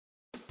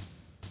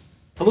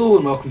Hello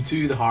and welcome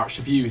to the Hearts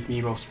Review with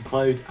me, Ross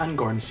McLeod, and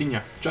Gordon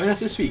Senior. Joining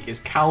us this week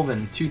is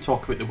Calvin to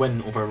talk about the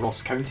win over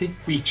Ross County.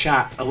 We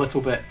chat a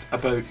little bit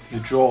about the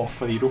draw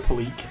for the Europa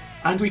League,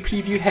 and we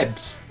preview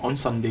Hibs on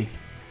Sunday.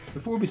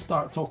 Before we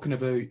start talking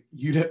about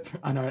Europe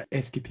and our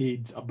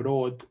escapades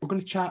abroad, we're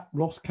going to chat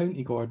Ross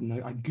County,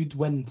 Gordon. A good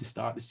win to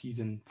start the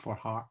season for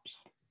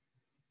Hearts.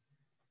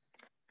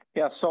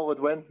 Yeah, solid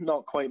win.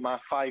 Not quite my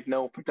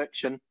 5-0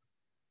 prediction.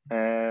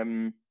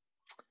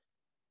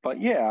 But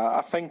yeah,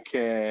 I think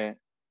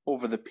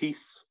over the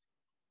piece,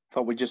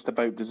 thought we just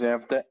about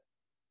deserved it.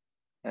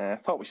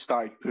 Thought we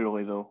started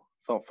poorly though.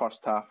 Thought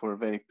first half we were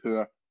very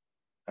poor.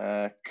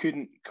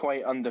 Couldn't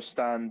quite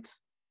understand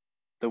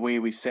the way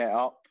we set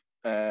up.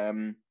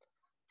 For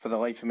the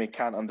life of me,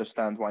 can't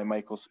understand why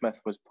Michael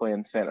Smith was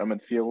playing centre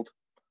midfield.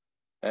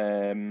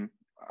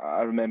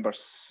 I remember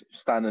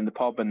standing in the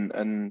pub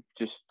and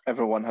just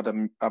everyone had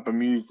a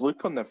bemused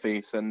look on their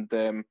face. And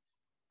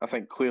I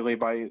think clearly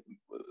by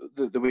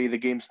the way the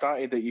game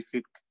started that you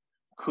could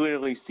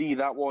clearly see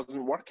that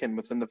wasn't working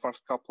within the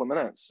first couple of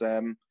minutes.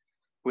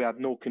 We had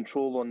no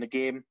control on the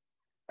game.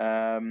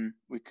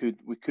 We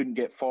couldn't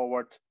get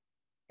forward.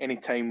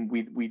 Anytime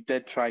we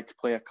did try to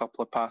play a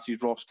couple of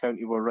passes, Ross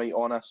County were right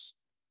on us.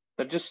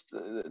 They're just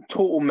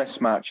total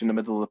mismatch in the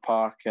middle of the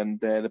park, and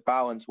the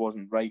balance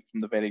wasn't right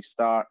from the very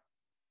start.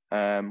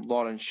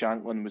 Lawrence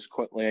Shanklin was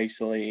quickly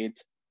isolated.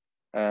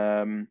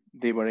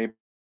 They were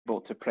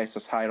able to press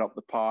us higher up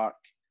the park.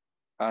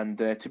 And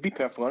to be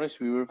perfectly honest,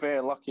 we were very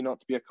lucky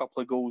not to be a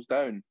couple of goals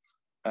down.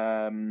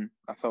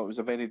 I thought it was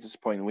a very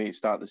disappointing way to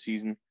start the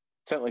season,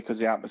 particularly because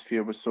the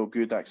atmosphere was so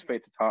good. I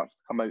expected Hearts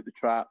to come out the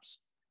traps,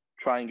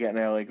 try and get an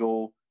early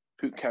goal,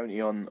 put County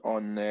on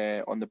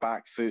the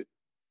back foot.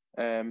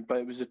 But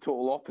it was the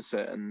total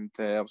opposite, and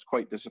I was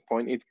quite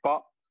disappointed.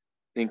 But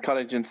the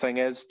encouraging thing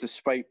is,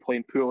 despite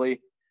playing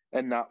poorly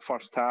in that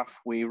first half,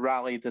 we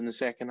rallied in the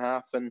second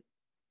half and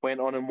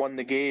went on and won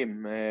the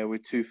game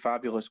with two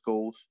fabulous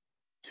goals,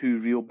 two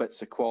real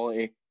bits of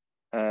quality.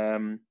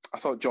 I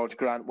thought George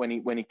Grant, when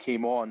he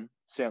came on,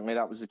 certainly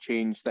that was a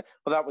change. That's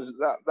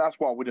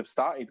what I would have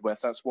started with.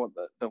 That's what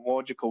the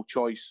logical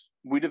choice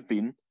would have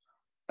been,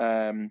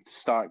 to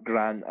start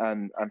Grant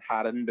and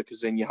Harron,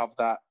 because then you have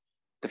that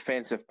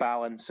defensive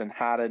balance in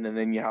Harron, and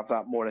then you have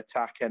that more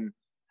attacking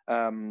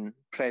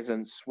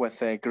presence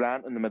with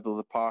Grant in the middle of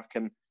the park,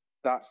 and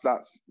that's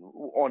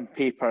on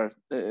paper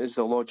is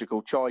the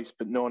logical choice.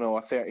 But no,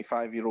 a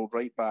 35-year-old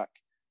right back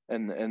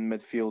in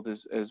midfield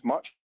is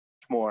much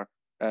more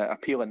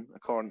appealing,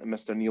 according to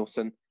Mr.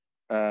 Nielsen.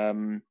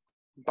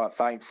 But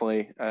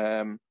thankfully,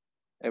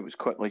 it was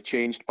quickly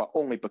changed, but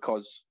only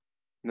because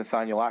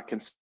Nathaniel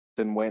Atkinson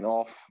went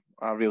off.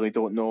 I really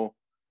don't know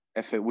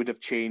if it would have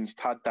changed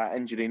had that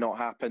injury not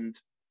happened,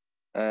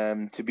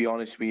 to be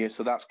honest with you.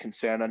 So that's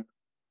concerning.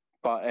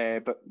 But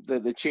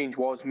the change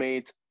was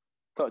made.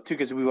 Thought it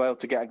took us a wee while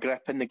to get a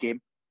grip in the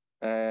game.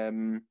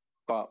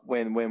 But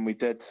when we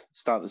did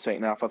start the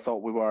second half, I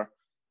thought we were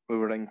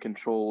in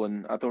control,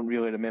 and I don't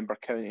really remember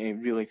County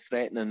really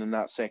threatening in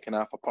that second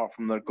half, apart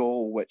from their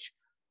goal, which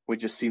we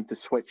just seemed to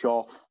switch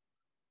off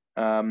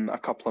a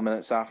couple of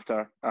minutes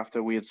after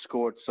we had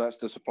scored. So that's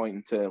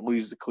disappointing to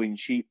lose the clean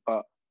sheet.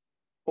 But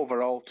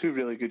overall, two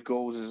really good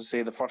goals. As I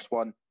say, the first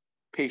one,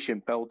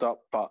 patient build-up,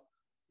 but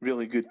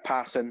really good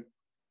passing,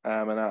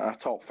 and a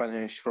top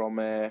finish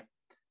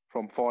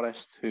from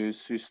Forrest,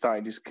 who's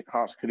started his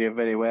Hearts career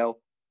very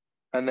well.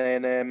 And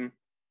then,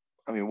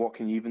 what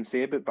can you even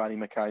say about Barry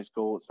Mackay's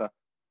goal? It's an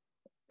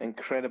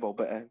incredible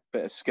bit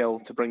of skill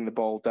to bring the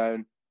ball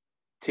down,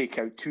 take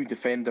out two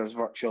defenders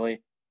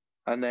virtually,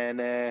 and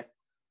then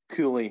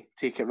coolly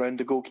take it round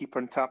the goalkeeper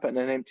and tap it in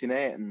an empty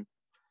net. And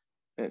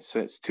it's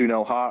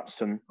 2-0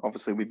 Hearts, and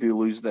obviously we do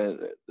lose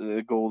the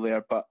goal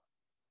there. But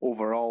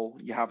overall,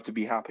 you have to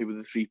be happy with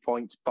the 3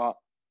 points. But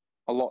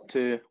a lot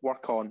to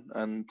work on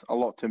and a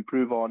lot to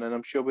improve on, and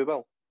I'm sure we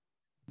will.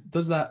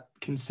 Does that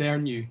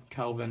concern you,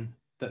 Calvin,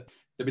 that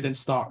we didn't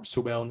start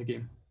so well in the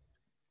game?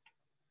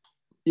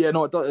 Yeah,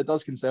 no, it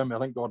does concern me. I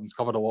think Gordon's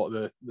covered a lot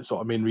of the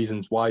sort of main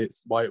reasons why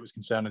it was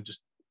concerning.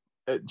 Just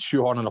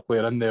shoehorning a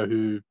player in there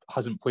who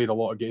hasn't played a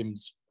lot of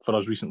games for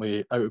us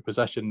recently, out of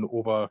position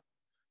over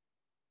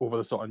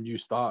the sort of new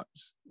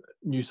starts,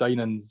 new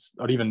signings,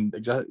 or even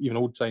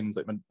old signings.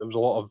 Like, there was a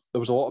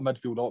lot of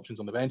midfield options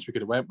on the bench we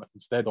could have went with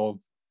instead of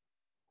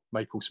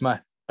Michael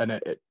Smith, and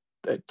it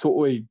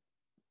totally.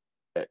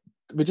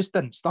 We just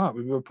didn't start.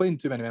 We were playing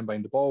too many men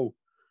behind the ball.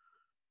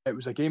 It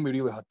was a game we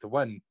really had to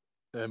win.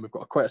 We have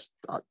got quite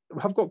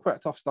a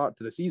tough start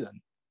to the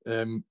season.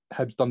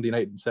 Hibs, Dundee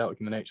United, and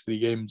Celtic in the next 3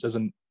 games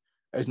isn't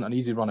an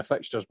easy run of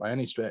fixtures by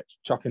any stretch.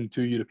 Chucking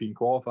 2 European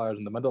qualifiers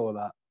in the middle of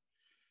that.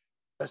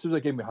 This was a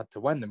game we had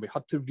to win, and we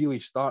had to really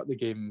start the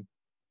game.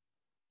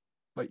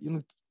 Like,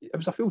 it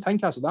was a full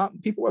Tynecastle.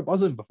 That people were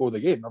buzzing before the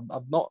game.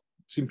 I've not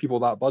seen people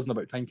that buzzing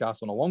about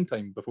Tynecastle in a long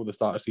time before the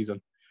start of the season.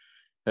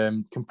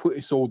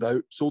 Completely sold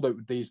out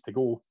with days to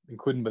go,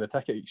 including with the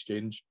ticket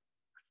exchange.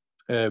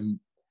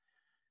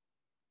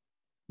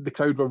 the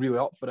crowd were really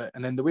up for it,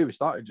 and then the way we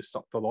started just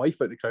sucked all the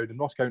life out of the crowd. And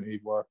Ross County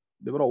were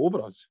all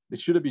over us. They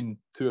should have been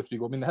 2 or 3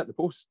 goals. I mean, they hit the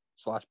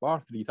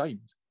post/bar 3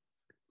 times,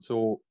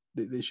 so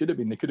they should have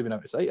been. They could have been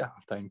out of sight at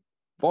half time.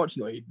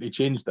 Fortunately, they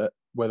changed it,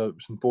 whether it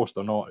was enforced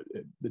or not.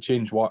 The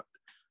change worked.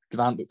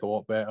 Grant looked a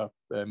lot better.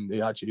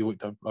 He actually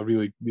looked a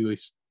really, really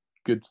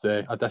good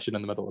addition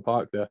in the middle of the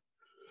park there.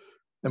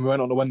 And we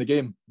went on to win the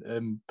game,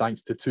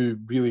 thanks to 2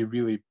 really,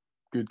 really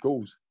good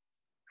goals.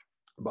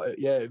 But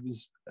yeah, it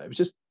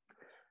just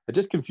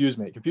confused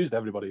me. It confused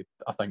everybody,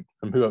 I think,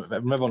 from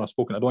everyone I've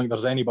spoken. I don't think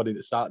there's anybody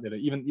that sat there,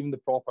 even the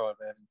proper,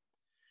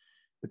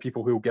 the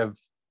people who'll give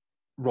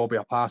Robbie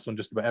a pass on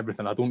just about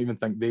everything. I don't even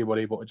think they were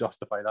able to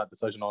justify that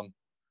decision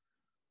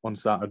on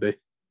Saturday.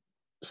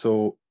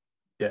 So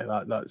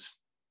yeah, that's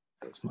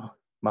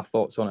my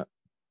thoughts on it.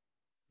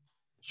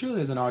 Surely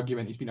there's an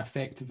argument he's been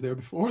effective there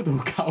before, though,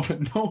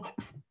 Calvin. No,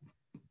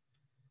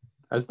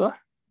 is there?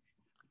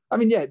 I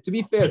mean, yeah. To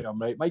be fair to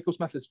him, right? Michael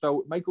Smith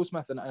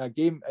in a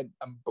game,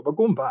 but we're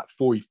going back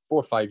 4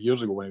 or 5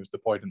 years ago when he was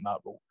deployed in that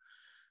role.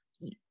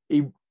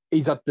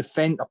 He's a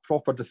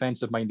proper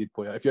defensive-minded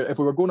player. If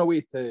we were going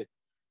away to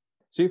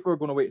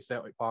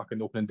Celtic Park on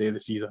the opening day of the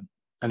season,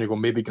 and you go,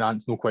 maybe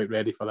Grant's not quite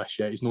ready for this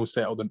yet. He's not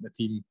settled into the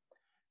team.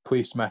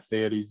 Play Smith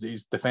there.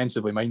 He's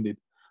defensively minded.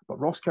 But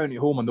Ross County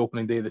home on the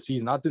opening day of the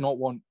season, I do not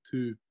want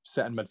 2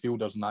 sitting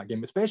midfielders in that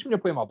game, especially when you're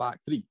playing a back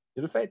 3.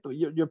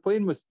 You're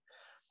playing with,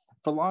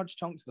 for large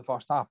chunks of the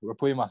first half, we were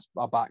playing with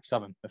a back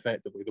 7,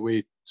 effectively, the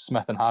way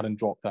Smith and Harron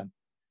dropped in.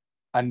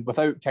 And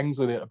without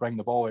Kingsley there to bring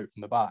the ball out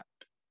from the back,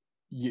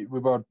 we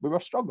were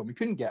struggling. We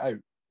couldn't get out.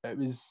 It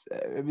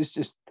was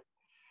just,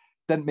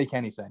 didn't make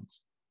any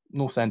sense.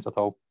 No sense at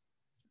all.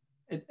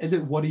 Is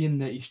it worrying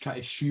that he's trying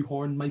to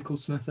shoehorn Michael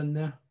Smith in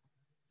there?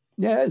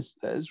 Yeah,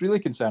 it's really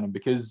concerning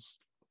because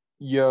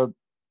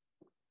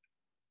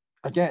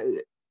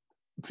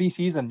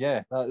pre-season,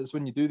 yeah, that's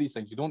when you do these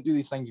things. You don't do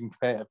these things in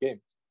competitive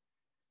games.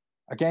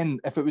 Again,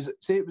 if it was,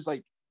 say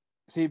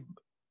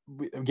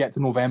we get to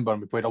November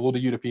and we played a load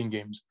of European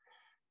games,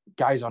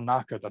 guys are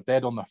knackered, they're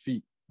dead on their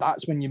feet.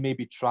 That's when you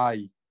maybe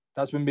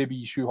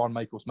you shoehorn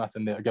Michael Smith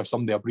in there to give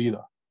somebody a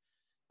breather.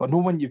 But no,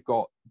 when you've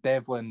got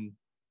Devlin,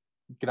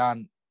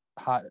 Grant,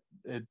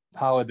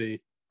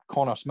 Halliday,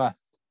 Connor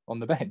Smith on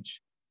the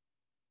bench,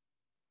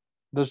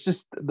 there's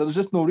just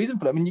no reason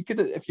for it. I mean, you could,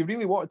 if you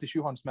really wanted to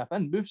shoehorn Smith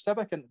in, move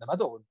Civic into the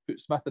middle and put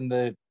Smith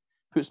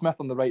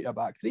on the right at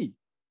back 3.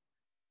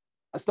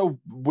 I still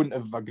wouldn't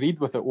have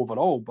agreed with it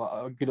overall, but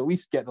I could at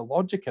least get the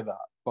logic of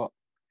that. But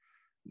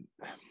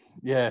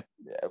yeah,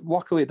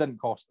 luckily it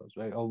didn't cost us,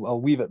 right?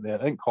 I'll leave it there.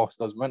 It didn't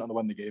cost us. We went on to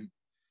win the game.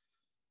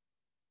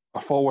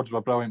 Our forwards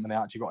were brilliant when they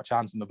actually got a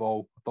chance in the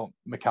ball. I thought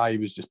Mackay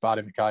was just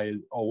Barry Mackay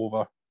all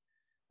over.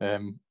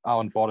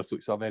 Alan Forrest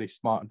looks a very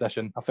smart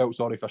addition. I felt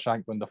sorry for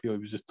Shankland. I feel he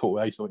was just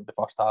totally isolated the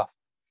first half,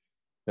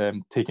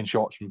 taking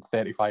shots from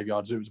 35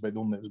 yards. It was about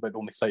the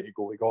only sighted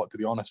goal he got, to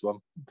be honest with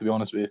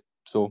you.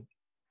 So,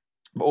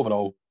 but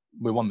overall,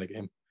 we won the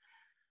game.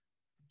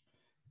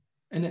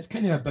 And it's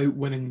kind of about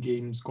winning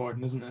games,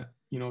 Gordon, isn't it?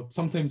 You know,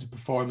 sometimes the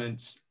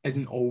performance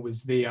isn't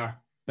always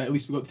there, but at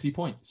least we got 3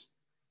 points.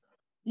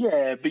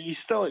 Yeah, but you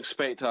still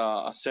expect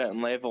a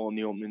certain level on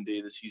the opening day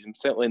of the season,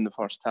 particularly in the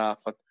first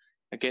half.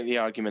 I get the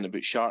argument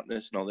about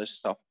sharpness and all this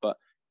stuff, but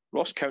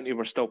Ross County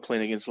were still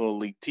playing against lower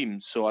league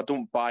teams, so I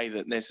don't buy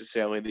that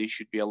necessarily they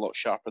should be a lot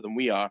sharper than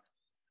we are.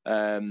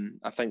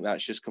 I think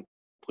that's just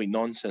complete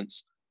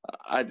nonsense.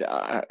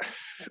 An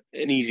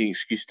easy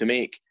excuse to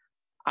make.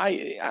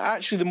 I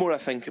actually, the more I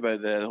think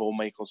about the whole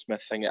Michael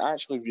Smith thing, it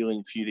actually really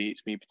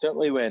infuriates me,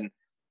 particularly when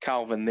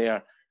Calvin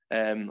there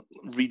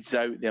reads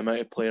out the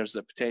amount of players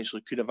that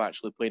potentially could have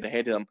actually played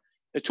ahead of him.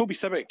 Toby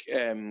Civic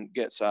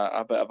gets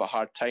a bit of a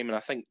hard time, and I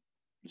think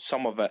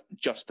some of it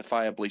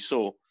justifiably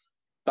so.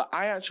 But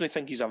I actually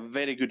think he's a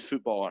very good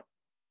footballer,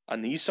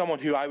 and he's someone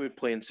who I would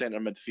play in centre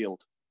midfield.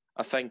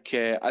 I think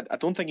I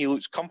don't think he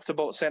looks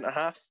comfortable at centre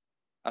half.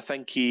 I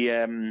think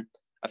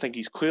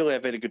he's clearly a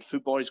very good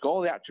footballer. He's got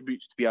all the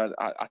attributes to be a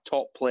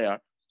top player.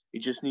 He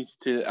just needs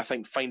to, I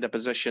think, find a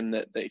position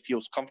that he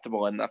feels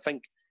comfortable in. I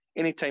think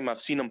anytime I've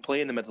seen him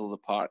play in the middle of the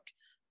park,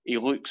 he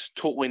looks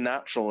totally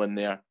natural in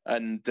there.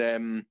 And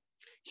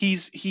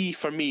he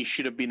for me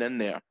should have been in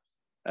there.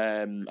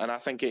 And I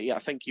think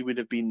he would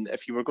have been,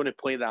 if you were going to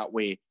play that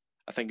way,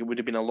 I think it would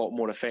have been a lot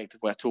more effective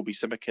with a Toby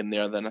Civic in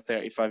there than a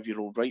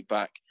 35-year-old right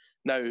back.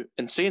 Now,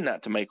 in saying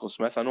that to Michael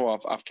Smith, I know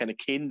I've kind of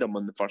caned him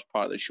on the first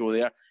part of the show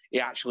there. He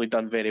actually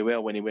done very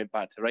well when he went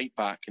back to right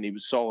back, and he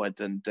was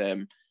solid, and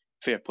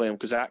fair play him,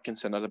 because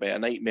Atkinson had a bit of a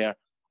nightmare.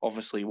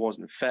 Obviously, he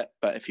wasn't fit,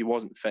 but if he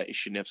wasn't fit, he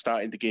shouldn't have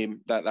started the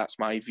game. That's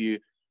my view.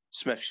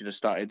 Smith should have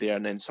started there,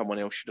 and then someone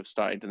else should have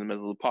started in the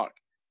middle of the park.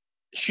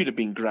 It should have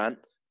been Grant,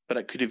 but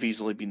it could have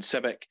easily been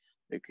Civic.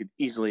 It could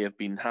easily have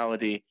been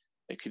Halliday.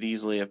 It could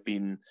easily have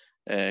been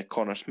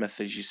Connor Smith,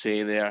 as you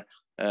say there.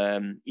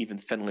 Even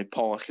Finlay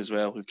Pollock as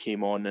well, who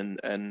came on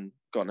and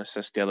got an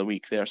assist the other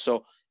week there.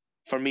 So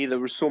for me, there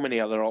were so many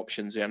other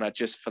options there, and I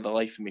just, for the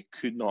life of me,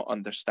 could not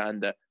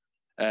understand it.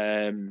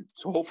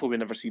 So hopefully we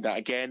never see that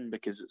again,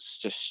 because it's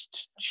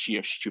just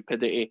sheer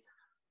stupidity.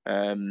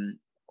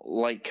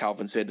 Like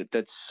Calvin said, it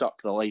did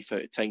suck the life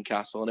out of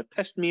Tynecastle, and it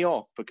pissed me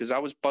off because I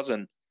was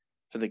buzzing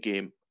for the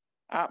game,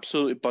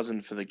 absolutely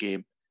buzzing for the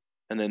game,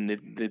 and then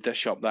they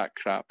dish up that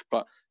crap.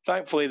 But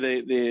thankfully,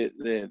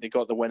 they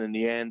got the win in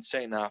the end.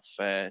 Second half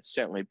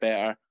certainly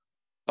better,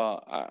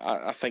 but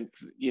I think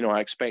I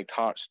expect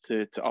Hearts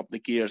to up the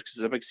gears because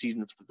it's a big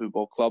season for the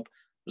football club.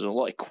 There's a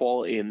lot of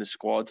quality in the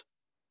squad,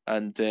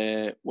 and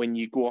when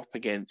you go up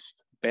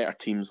against better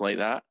teams like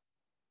that,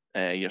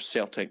 your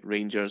Celtic,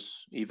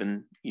 Rangers,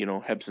 even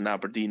Hibs and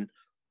Aberdeen,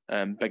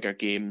 bigger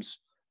games,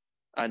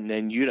 and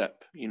then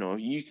Europe.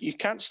 You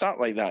can't start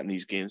like that in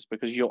these games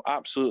because you'll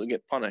absolutely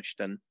get punished.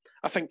 And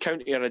I think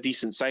County are a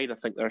decent side. I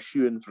think they're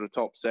shooing for the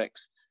top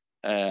six.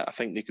 I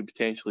think they could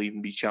potentially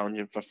even be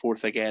challenging for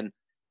fourth again.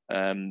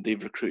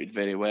 They've recruited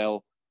very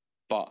well,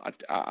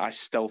 but I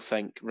still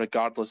think,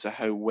 regardless of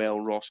how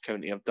well Ross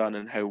County have done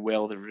and how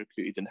well they've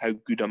recruited and how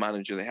good a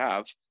manager they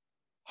have,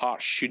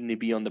 Hearts shouldn't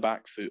be on the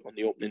back foot on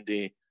the opening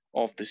day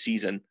of the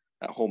season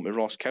at home to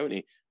Ross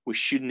County. We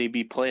shouldn't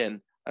be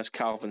playing, as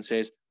Calvin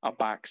says, a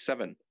back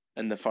seven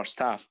in the first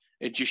half.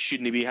 It just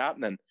shouldn't be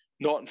happening.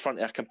 Not in front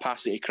of a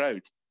capacity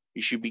crowd.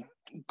 You should be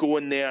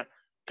going there,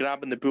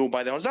 grabbing the bull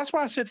by the horns. That's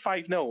why I said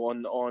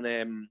 5-0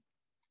 on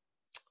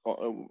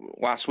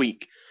last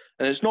week.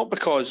 And it's not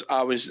because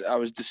I was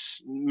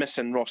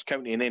dismissing Ross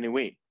County in any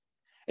way.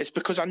 It's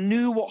because I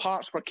knew what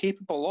Hearts were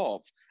capable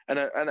of, and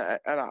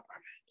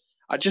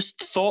I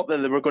just thought that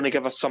they were going to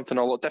give us something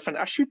a lot different.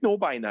 I should know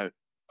by now.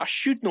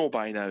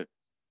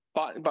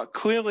 But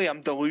clearly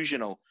I'm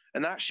delusional,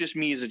 and that's just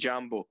me as a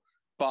Jambo.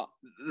 But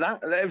that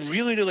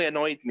really, really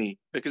annoyed me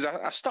because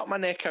I stuck my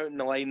neck out in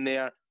the line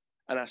there,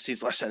 and I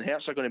said, listen,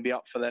 Hearts are going to be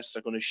up for this.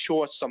 They're going to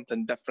show us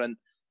something different.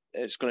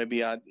 It's going to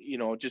be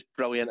just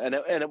brilliant, and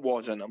it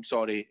wasn't. I'm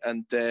sorry,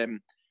 and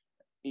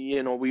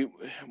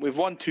we've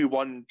won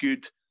 2-1,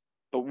 good,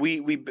 but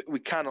we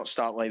cannot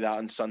start like that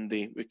on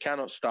Sunday. We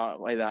cannot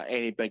start like that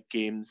any big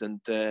games,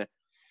 and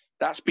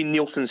that's been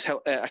Nielsen's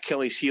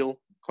Achilles heel.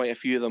 Quite a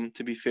few of them,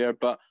 to be fair,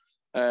 but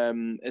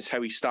it's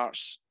how he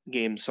starts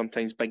games,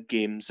 sometimes big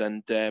games,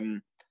 and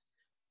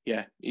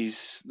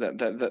he's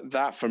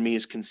that for me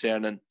is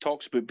concerning.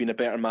 Talks about being a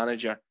better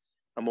manager,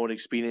 a more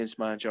experienced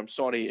manager. I'm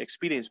sorry,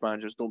 experienced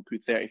managers don't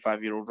put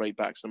 35-year-old right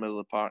backs in the middle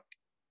of the park.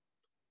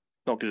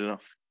 Not good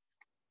enough.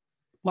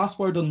 Last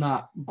word on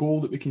that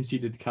goal that we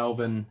conceded,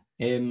 Calvin.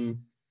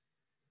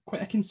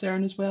 Quite a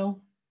concern as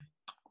well.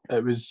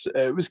 It was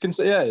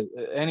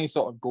any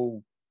sort of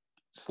goal,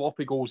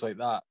 sloppy goals like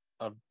that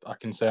are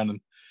concerning.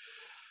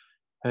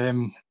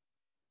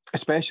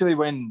 Especially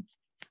when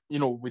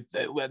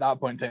at that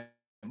point in time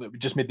we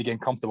just made the game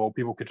comfortable,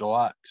 people could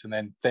relax, and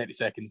then 30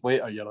 seconds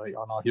later you're like,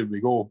 oh no, here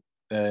we go.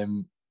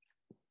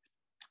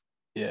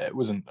 It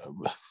wasn't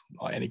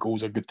any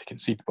goals are good to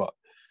concede, but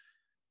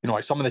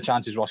like some of the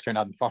chances Ross County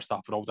had in the first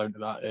half are all down to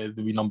that.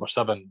 The wee number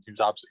 7, he was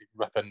absolutely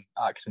ripping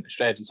Atkinson to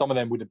shreds, and some of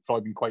them would have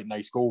probably been quite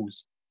nice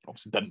goals.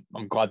 Obviously,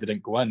 I'm glad they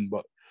didn't go in,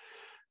 but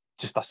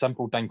just a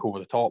simple dink over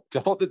the top.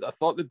 Because I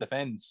thought the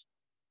defence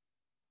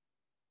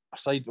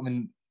aside,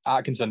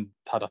 Atkinson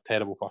had a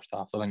terrible first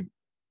half. I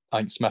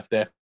think Smith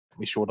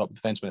definitely showed up the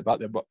defence when it back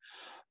there, but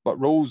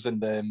Rose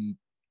and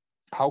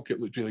Halkett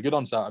looked really good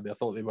on Saturday. I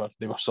thought they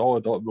were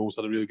solid. I thought Rose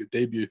had a really good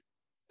debut.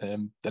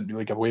 Didn't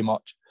really give away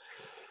much,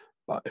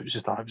 but it was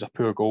a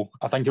poor goal.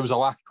 I think it was a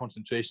lack of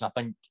concentration. I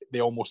think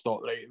they almost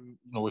thought, right,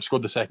 we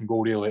scored the second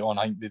goal really late on.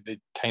 I think they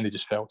kind of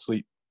just fell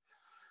asleep.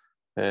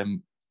 I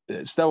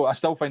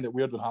still find it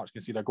weird when Hearts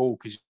concede a goal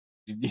because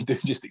you do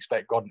just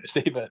expect Gordon to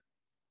save it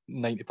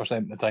 90%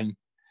 of the time,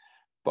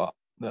 but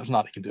there's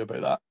nothing he can do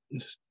about that.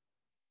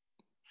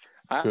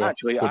 I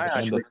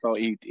actually thought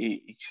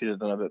he should have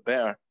done a bit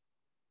better.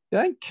 You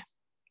think?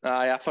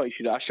 I thought he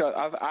should.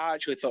 I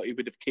actually thought he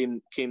would have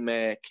came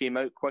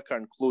out quicker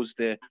and closed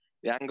the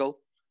angle.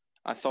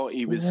 I thought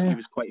he was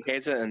quite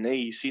hesitant.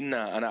 You seen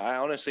that, and I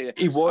honestly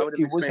he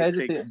was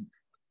hesitating.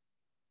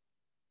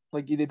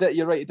 Like he did,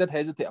 you're right. He did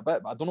hesitate a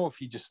bit, but I don't know if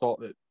he just thought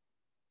that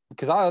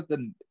because I'm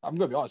going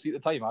to be honest. At the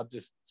time, I'd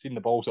just seen the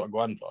ball sort of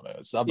go in for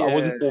it. So I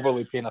wasn't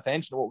overly paying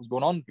attention to what was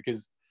going on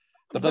because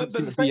there didn't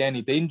seem to be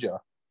any danger.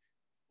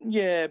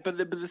 Yeah, but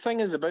the thing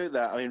is about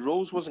that.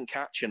 Rose wasn't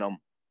catching him,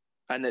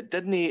 and it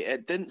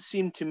didn't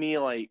seem to me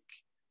like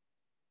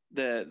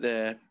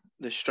the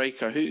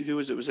striker who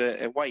was it? Was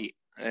a White.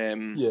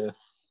 He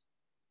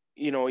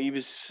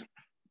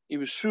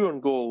was through on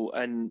goal,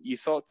 and you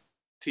thought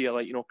to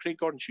you, Craig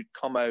Gordon should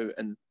come out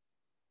and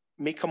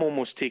make him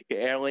almost take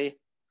it early,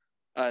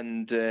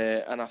 and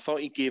I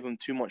thought he gave him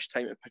too much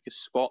time to pick his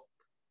spot.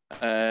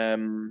 I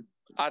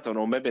don't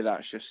know, maybe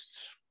that's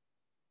just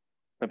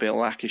maybe a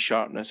lack of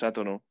sharpness. I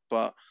don't know,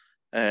 but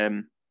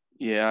I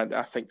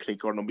think Craig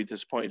Gordon will be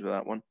disappointed with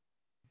that one.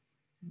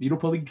 The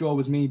Europa League draw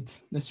was made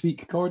this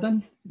week,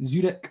 Gordon.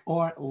 Zurich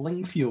or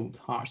Lingfield,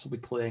 Hearts will be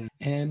playing.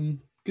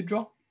 Good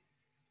draw.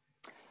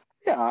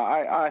 Yeah,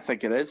 I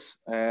think it is.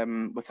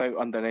 Without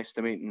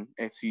underestimating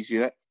FC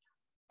Zurich,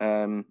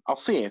 I'll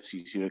say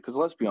FC Zurich because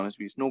let's be honest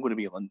with you, it's not going to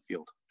be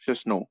Linfield. It's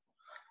just no.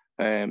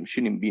 Shouldn't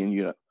even be in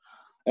Europe.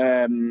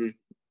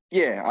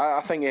 Yeah,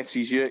 I think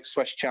FC Zurich,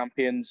 Swiss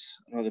champions.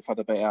 I know they've had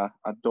a bit of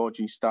a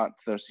dodgy start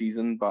to their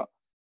season, but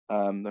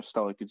they're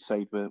still a good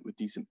side with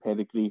decent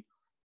pedigree.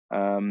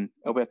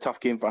 It'll be a tough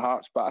game for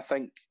Hearts, but I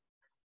think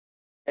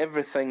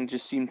everything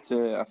just seemed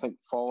to,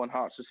 fall in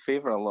Hearts'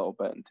 favour a little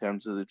bit in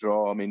terms of the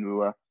draw. I mean, we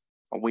were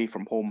away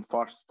from home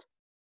first.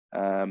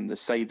 The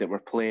side that we're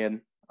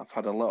playing, I've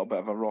had a little bit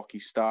of a rocky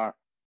start.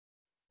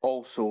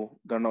 Also,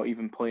 they're not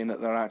even playing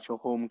at their actual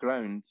home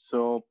ground.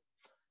 So,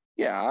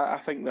 yeah, I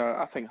think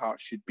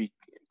Hearts should be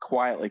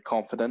quietly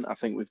confident. I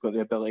think we've got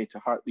the ability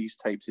to hurt these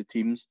types of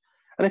teams.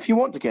 And if you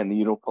want to get in the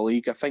Europa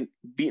League, I think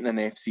beating an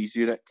FC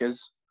Zurich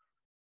is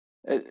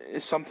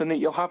something that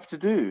you'll have to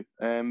do.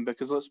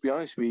 Because let's be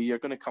honest with you, you're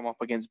going to come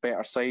up against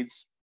better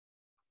sides,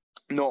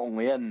 not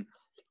only in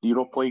the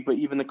Europa League, but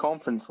even the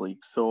Conference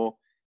League. So,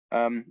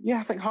 I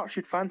think Hearts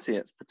should fancy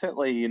it,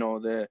 particularly,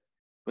 with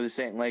the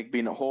second leg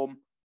being at home.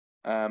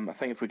 I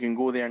think if we can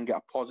go there and get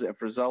a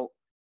positive result,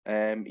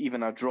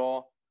 even a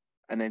draw,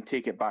 and then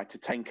take it back to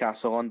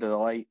Tynecastle under the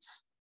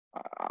lights,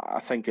 I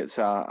think it's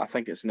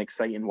an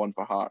exciting one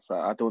for Hearts.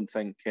 I don't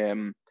think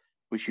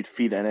we should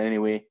feed it in any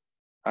way,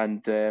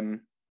 and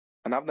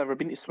I've never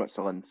been to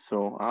Switzerland,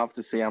 so I have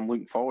to say I'm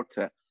looking forward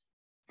to it.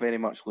 Very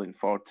much looking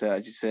forward to it.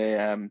 As you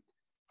say,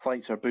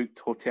 flights are booked,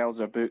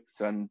 hotels are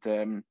booked,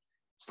 and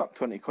stuck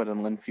 20 quid on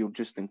Linfield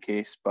just in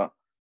case, but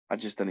I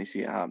just didn't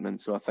see it happening.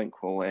 So I think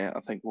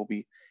we'll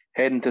be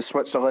heading to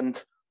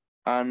Switzerland,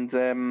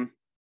 and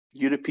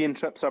European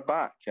trips are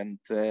back, and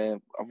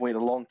I've waited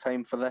a long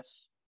time for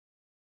this.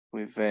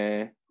 We've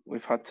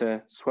had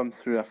to swim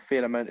through a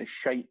fair amount of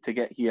shite to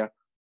get here,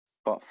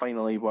 but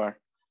finally we're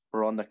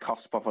on the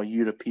cusp of a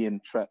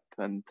European trip,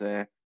 and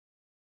I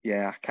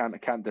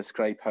can't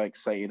describe how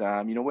excited I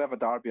am. We have a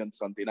derby on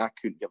Sunday, and I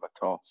couldn't give a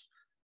toss.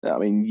 I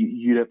mean,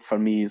 Europe for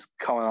me is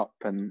coming up,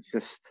 and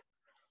just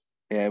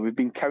we've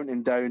been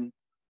counting down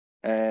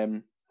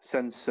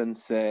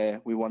since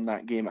we won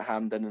that game at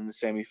Hampden in the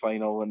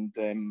semi-final,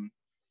 and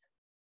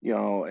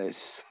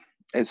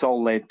it's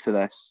all led to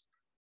this.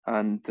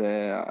 And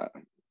I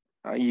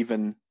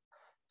even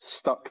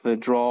stuck the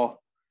draw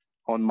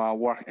on my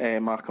work,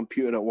 my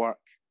computer at work.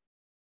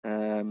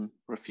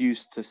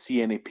 Refused to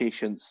see any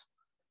patients,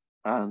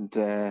 and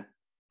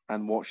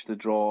watch the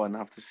draw. And I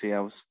have to say,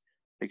 I was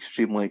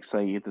extremely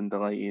excited and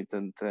delighted.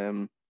 And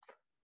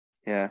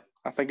I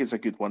think it's a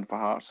good one for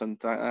Hearts, and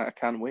I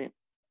can't wait.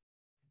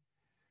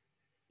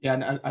 Yeah,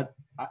 and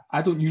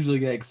I don't usually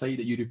get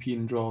excited at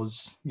European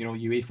draws,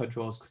 UEFA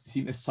draws, because they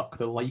seem to suck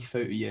the life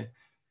out of you.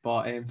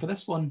 But for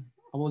this one,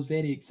 I was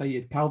very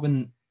excited.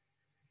 Calvin,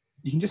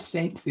 you can just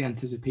sense the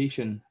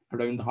anticipation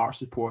around the Hearts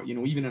support.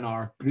 Even in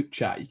our group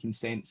chat, you can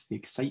sense the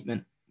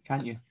excitement,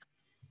 can't you?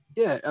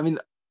 Yeah, I mean,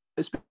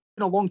 it's been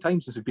a long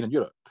time since we've been in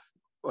Europe.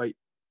 Like,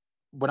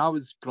 when I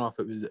was growing up,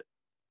 it was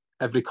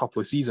every couple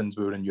of seasons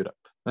we were in Europe.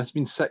 And it's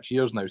been 6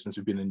 years now since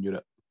we've been in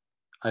Europe.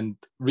 And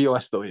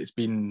realistically, it's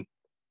been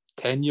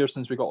 10 years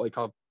since we got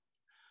to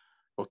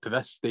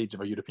this stage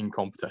of a European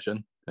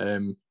competition.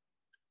 I'm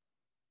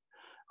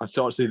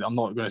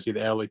not going to say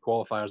the early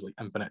qualifiers like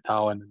Infinite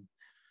Talon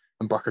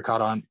and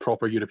Birkirkara aren't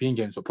proper European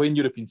games, but playing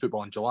European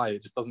football in July,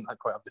 it just doesn't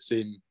quite have the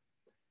same,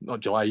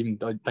 not July, even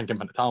I think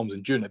Infinite Talon's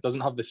in June, it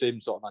doesn't have the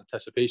same sort of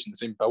anticipation, the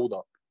same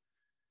build-up.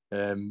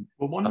 One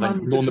I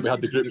think knowing that we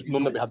had the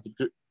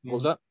group, what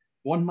was that?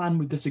 One man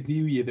would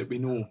disagree with you that we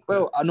know.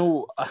 Well, I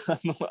know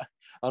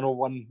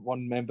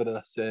one member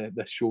of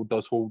this show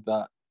does hold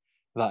that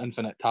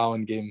Infinite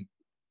Talon game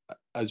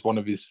as one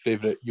of his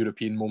favourite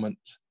European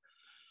moments,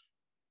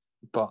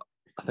 but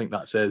I think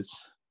that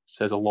says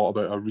a lot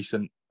about our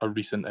recent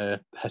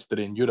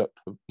history in Europe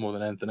more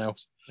than anything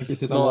else. I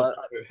guess it's a lot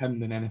about him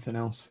than anything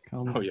else,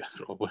 Calvin. Oh yeah,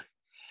 probably.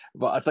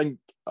 But I think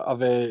I've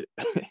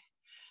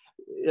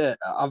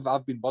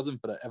been buzzing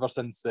for it ever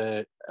since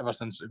it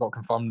got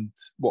confirmed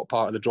what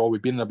part of the draw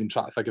we've been in. I've been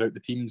trying to figure out the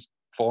teams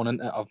falling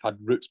into it. I've had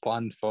routes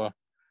planned for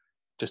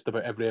just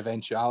about every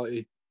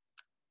eventuality.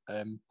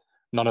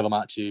 None of them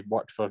actually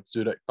worked for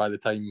Zurich by the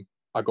time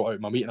I got out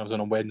of my meeting. I was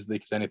on Wednesday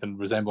because anything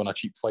resembling a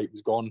cheap flight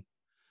was gone.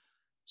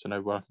 So now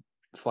we're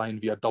flying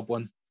via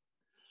Dublin.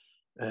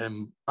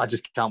 I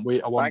just can't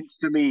wait. Thanks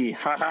to me.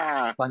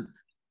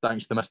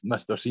 Thanks to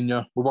Mr.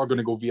 Senior. We were going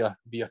to go via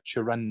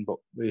Turin, but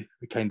we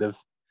kind of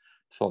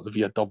thought the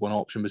via Dublin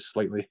option was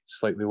slightly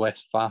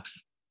less faff,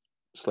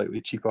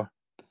 slightly cheaper.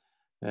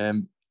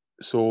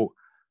 So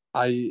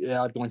I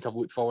don't think I've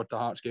looked forward to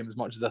Hearts game as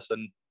much as this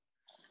in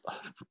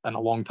a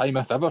long time,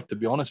 if ever, to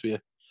be honest with you.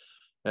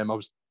 I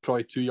was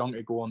probably too young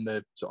to go on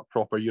the sort of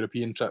proper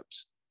European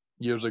trips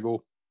years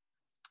ago.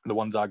 The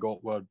ones I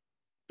got were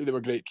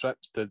great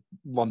trips to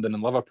London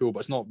and Liverpool, but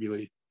it's not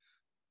really,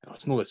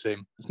 it's not the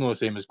same. It's not the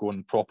same as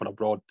going proper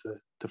abroad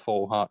to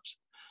follow Hearts.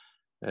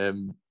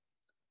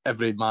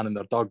 Every man in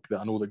their dug that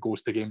I know that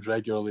goes to games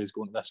regularly is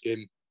going to this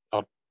game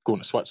or going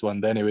to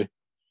Switzerland anyway.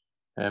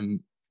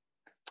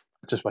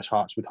 I just wish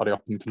Hearts would hurry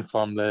up and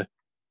confirm the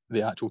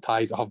actual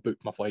ties. I have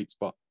booked my flights,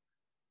 but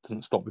it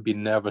doesn't stop me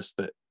being nervous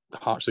that the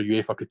Hearts or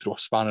UEFA could throw a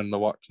spanner in the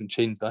works and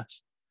change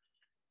this.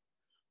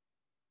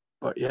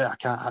 But yeah,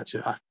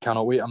 I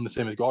cannot wait. I'm the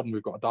same as Gordon.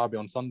 We've got a derby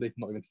on Sunday.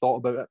 Not even thought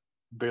about it.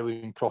 Barely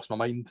even crossed my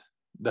mind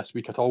this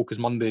week at all, because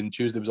Monday and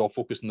Tuesday was all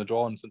focused on the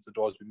draw, and since the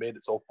draw's been made,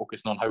 it's all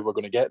focusing on how we're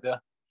going to get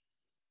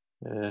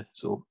there.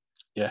 So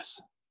yes,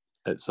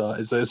 it's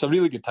a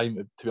really good time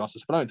to be honest.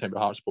 It's a brilliant time for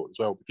Hearts support as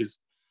well, because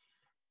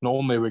not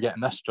only are we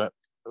getting this trip,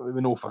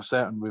 we know for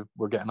certain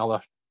we're getting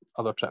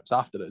other trips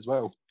after it as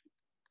well.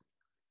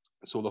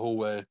 So the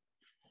whole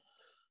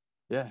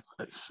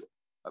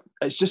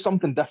it's just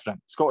something different.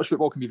 Scottish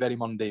football can be very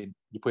mundane.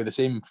 You play the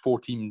same 4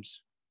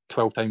 teams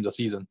 12 times a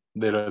season.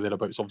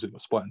 Thereabouts, obviously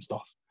with split and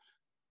stuff.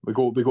 We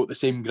go to the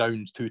same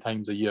grounds 2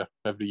 times a year,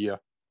 every year.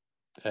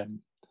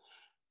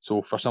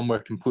 So for somewhere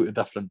completely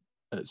different,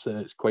 it's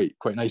quite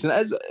nice,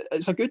 and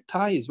it's a good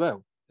tie as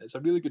well. It's a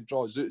really good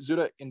draw.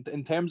 Zurich,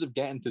 in terms of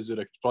getting to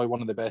Zurich, it's probably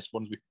one of the best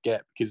ones we could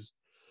get, because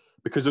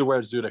of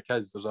where Zurich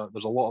is.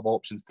 There's a lot of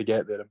options to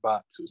get there and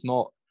back, so it's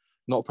not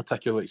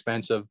particularly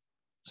expensive.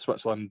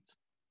 Switzerland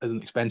is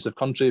an expensive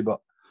country,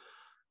 but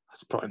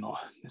it's probably not.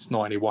 It's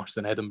not any worse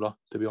than Edinburgh,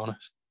 to be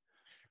honest.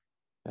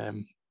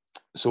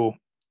 So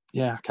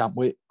yeah, I can't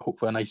wait.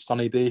 Hopefully a nice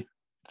sunny day,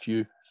 a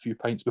few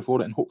pints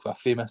before it, and hopefully a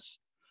famous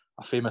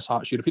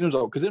Hearts European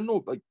result. Because they're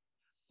no, like,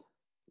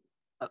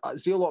 I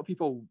see a lot of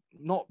people,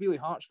 not really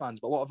Hearts fans,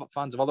 but a lot of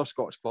fans of other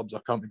Scottish clubs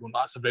are currently going,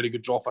 that's a very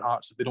good draw for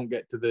Hearts if they don't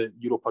get to the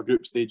Europa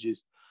group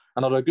stages.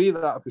 And I'd agree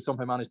that if we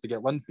somehow managed to get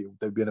Linfield,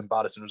 there would be an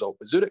embarrassing result.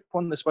 But Zurich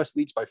won the Swiss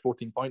leagues by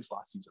 14 points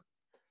last season.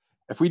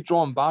 If we'd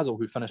drawn Basel,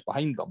 who finished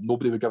behind them,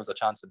 nobody would give us a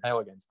chance in hell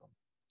against them.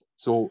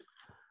 So,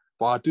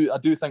 well, I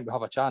do think we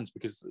have a chance,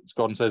 because, as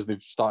Gordon says,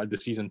 they've started the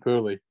season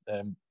poorly.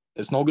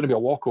 It's not going to be a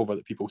walkover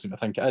that people seem to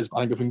think it is. But I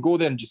think if we can go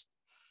there and just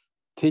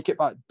take it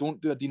back, don't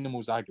do a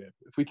Dinamo Zagreb.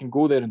 If we can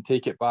go there and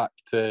take it back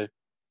to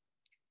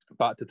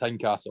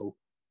Tynecastle,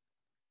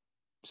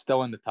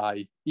 still in the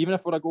tie, even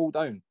if we're a goal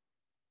down.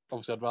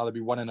 Obviously, I'd rather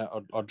be winning it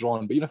or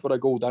drawing, but even if we're a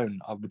goal down,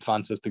 I would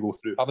fancy us to go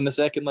through. Having the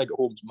second leg at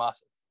home is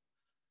massive.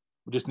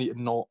 We just need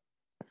to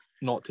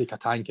not take a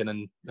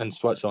tanking in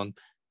Switzerland.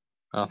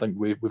 And I think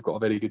we've got a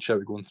very good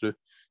shout at going through.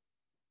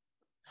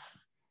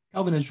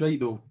 Calvin is right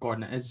though,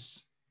 Gordon. It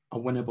is a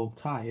winnable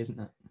tie, isn't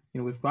it?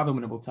 We've got a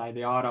winnable tie.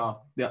 They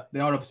are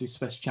obviously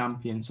Swiss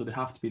champions, so they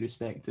have to be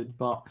respected.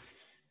 But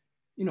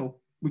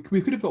we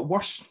could have got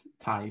worse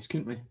ties,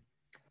 couldn't we?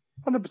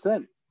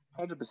 100%.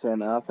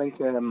 I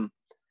think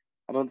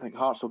I don't think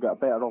Hearts will get a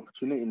better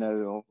opportunity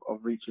now of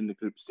reaching the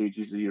group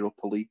stages of the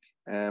Europa League.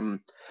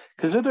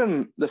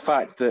 Considering the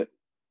fact that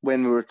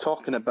when we were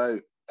talking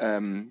about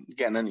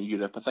getting into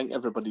Europe, I think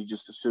everybody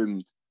just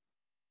assumed,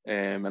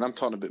 and I'm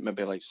talking about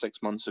maybe like 6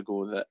 months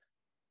ago, that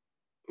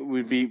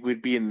we'd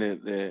be in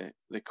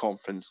the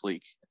Conference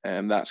League.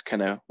 That's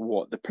kind of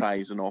what the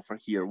prize and offer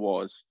here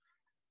was.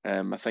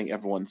 I think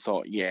everyone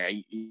thought,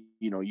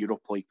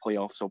 Europa League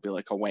playoffs will be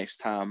like a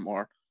West Ham,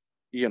 or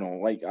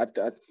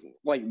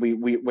like we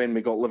when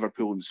we got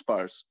Liverpool and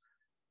Spurs.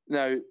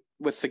 Now,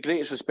 with the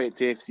greatest respect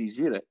to FC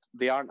Zurich,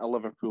 they aren't a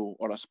Liverpool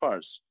or a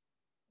Spurs.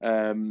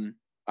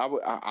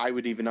 I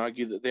would even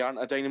argue that they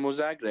aren't a Dynamo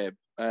Zagreb.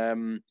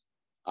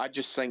 I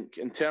just think,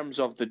 in terms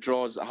of the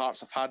draws that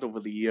Hearts have had over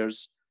the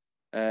years,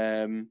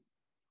 I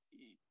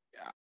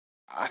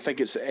think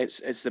it's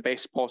the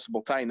best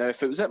possible tie. Now,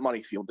 if it was at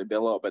Murrayfield, it'd be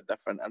a little bit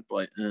different. I'd be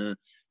like,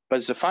 but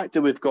it's the fact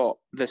that we've got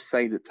this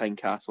side at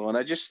Tynecastle, and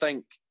I just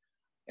think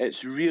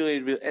it's really,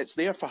 it's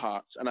there for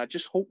Hearts, and I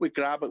just hope we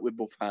grab it with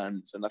both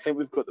hands. And I think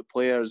we've got the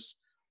players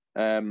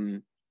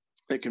that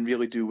can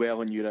really do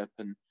well in Europe,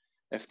 and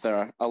if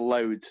they're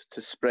allowed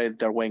to spread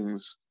their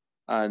wings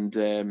and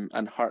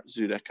hurt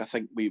Zurich, I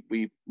think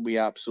we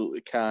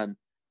absolutely can.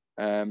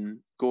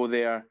 Go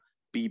there,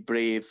 be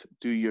brave,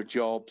 do your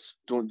jobs,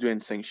 don't do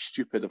anything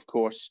stupid, of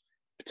course,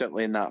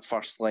 particularly in that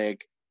first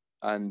leg,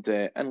 and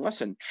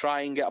listen,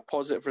 try and get a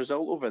positive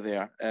result over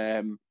there.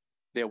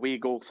 The away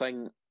goal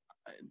thing,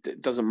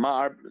 it doesn't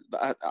matter.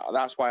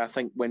 That's why I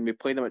think when we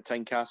play them at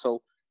Tynecastle,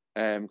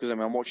 because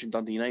I'm watching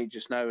Dundee United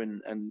just now,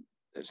 and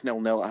it's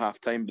 0-0 at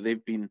half time, but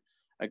they've been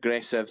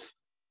aggressive.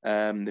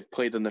 They've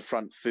played on the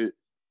front foot,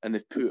 and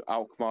they've put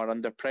Alkmaar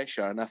under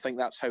pressure. And I think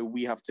that's how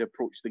we have to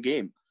approach the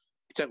game,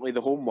 particularly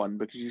the home one,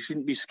 because you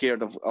shouldn't be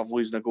scared of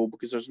losing a goal,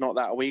 because there's not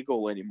that away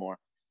goal anymore.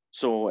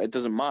 So it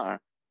doesn't matter.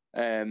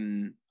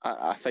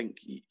 I think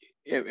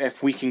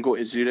if we can go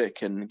to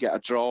Zurich and get a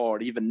draw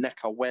or even nick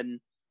a win,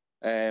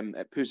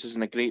 it puts us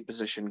in a great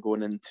position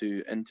going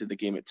into the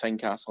game at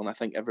Tynecastle, and I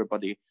think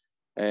everybody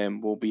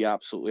will be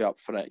absolutely up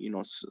for it.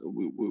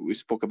 We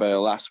spoke about it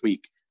last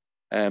week.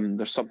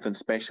 There's something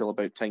special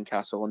about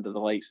Tynecastle under the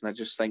lights, and I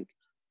just think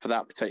for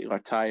that particular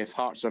tie, if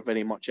Hearts are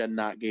very much in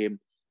that game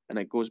and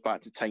it goes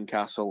back to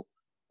Tynecastle,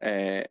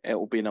 it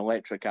will be an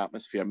electric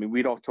atmosphere. I mean,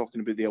 we're all talking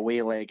about the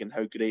away leg and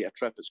how great a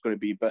trip it's going to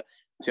be, but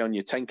I'm telling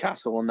you,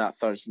 Tynecastle on that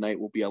Thursday night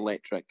will be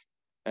electric.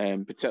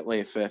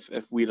 Particularly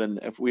if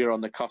we're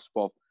on the cusp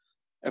of,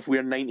 if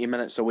we're 90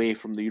 minutes away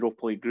from the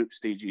Europa League group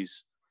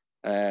stages.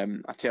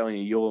 I'm telling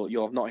you,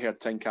 you'll have not heard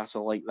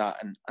Tynecastle like that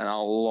in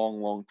a long,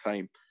 long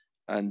time,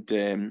 and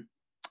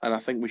I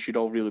think we should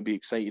all really be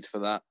excited for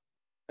that.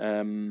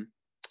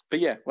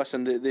 yeah,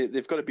 listen,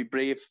 they've got to be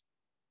brave.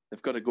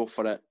 They've got to go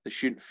for it. They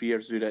shouldn't fear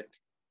Zurich.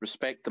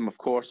 Respect them, of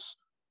course.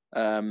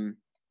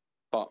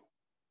 But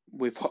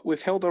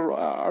we've held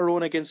our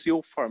own against the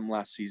Old Firm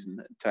last season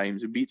at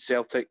times. We beat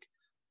Celtic.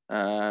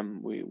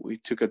 We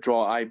took a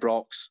draw at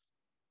Ibrox.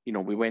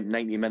 We went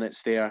 90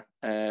 minutes there.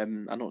 I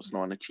know it's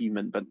not an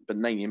achievement, but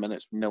 90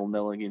 minutes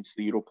 0-0 against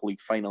the Europa League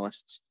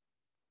finalists.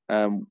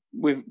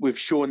 We've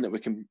shown that we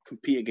can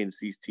compete against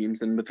these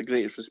teams, and with the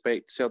greatest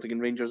respect, Celtic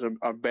and Rangers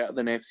are better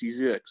than FC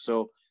Zurich.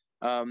 So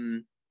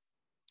don't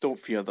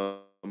fear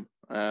them,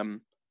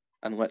 and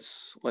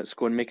let's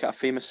go and make it a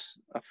famous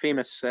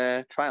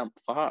triumph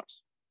for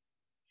Hearts.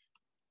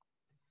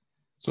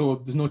 So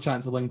there's no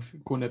chance of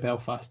Linfield going to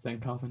Belfast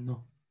then, Calvin?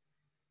 No.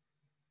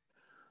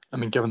 I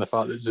mean, given the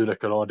fact that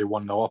Zurich are already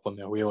 1-0 up on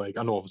the away leg,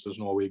 I know obviously there's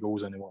no away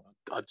goals anymore.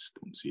 I just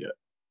don't see it.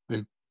 I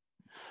mean,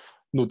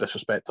 no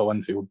disrespect to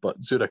Linfield,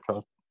 but Zurich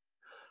are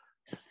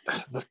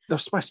they're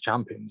Swiss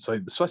champions.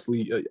 Like the Swiss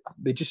league,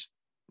 they just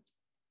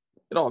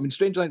I mean,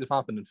 strange things have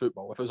happened in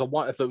football. If it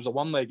was a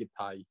one-legged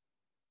tie,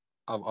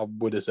 I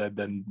would have said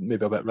then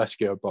maybe a bit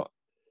riskier, but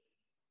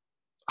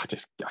I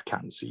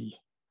can't see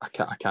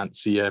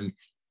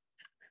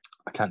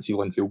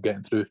Linfield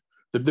getting through.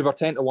 They were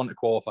 10-1 to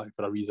qualify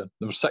for a reason.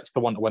 They were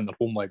 6-1 to win their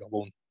home leg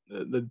alone.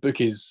 The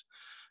bookies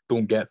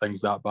don't get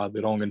things that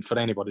badly wrong. And for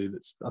anybody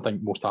I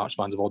think most Hearts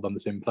fans have all done the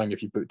same thing.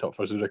 If you booked up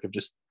for Zurich, have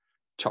just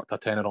chucked a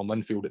tenner on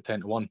Linfield at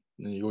 10-1,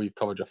 and you've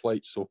covered your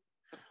flights. So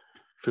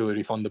fully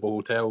refundable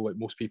hotel. Like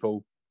most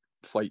people,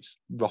 flights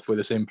roughly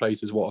the same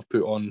price as what I've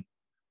put on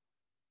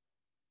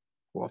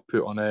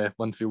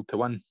Linfield to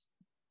win.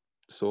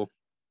 So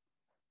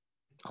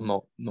I'm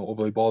not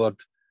overly bothered.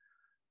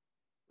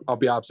 I'll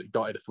be absolutely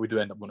gutted if we do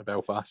end up going to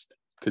Belfast,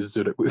 because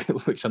Zurich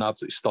looks an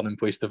absolutely stunning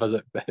place to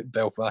visit.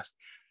 Belfast.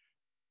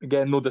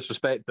 Again, no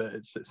disrespect,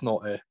 it's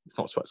not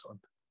Switzerland.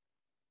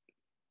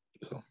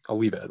 So I'll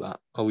leave it at that.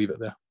 I'll leave it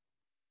there.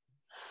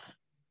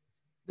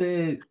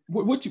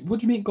 What do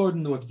you make,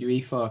 Gordon, though, of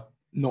UEFA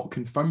not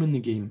confirming the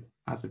game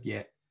as of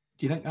yet?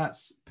 Do you think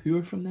that's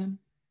poor from them?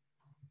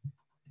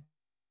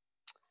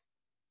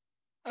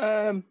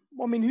 Well,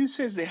 I mean, who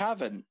says they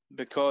haven't?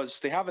 Because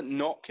they haven't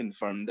not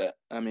confirmed it.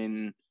 I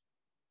mean,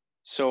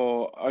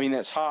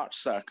 it's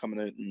Hearts that are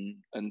coming out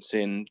and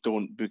saying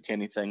don't book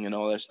anything and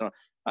all this. No,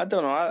 I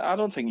don't know. I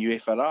don't think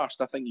UEFA are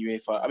arsed. I think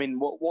UEFA. I mean,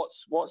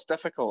 what's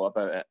difficult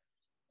about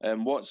it?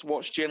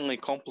 What's generally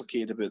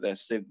complicated about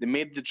this? They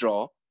made the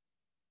draw.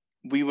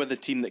 We were the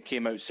team that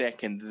came out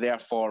second.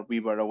 Therefore, we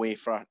were away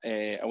from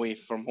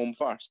home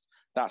first.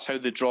 That's how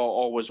the draw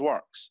always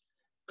works.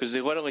 Because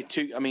they literally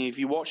took. I mean, if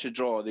you watch the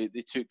draw, they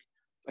took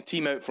a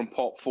team out from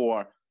pot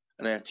 4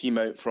 and then a team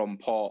out from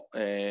pot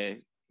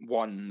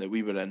 1 that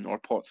we were in, or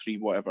pot 3,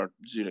 whatever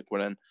Zurich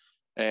were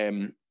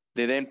in.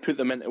 They then put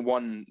them into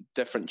one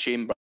different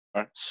chamber,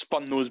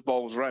 spun those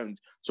balls round.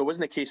 So it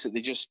wasn't a case that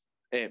they just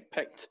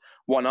picked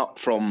one up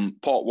from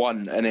pot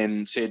 1 and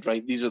then said,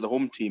 right, these are the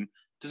home team.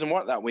 It doesn't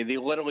work that way. They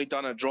literally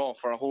done a draw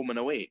for a home and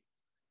away.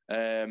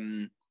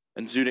 And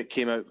Zurich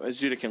and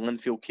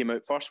Linfield came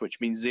out first, which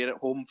means they're at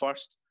home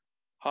first,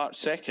 Hearts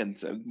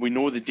second. We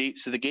know the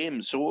dates of the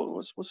games, so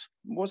it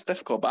was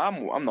difficult, but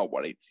I'm not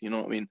worried. You know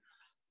what I mean?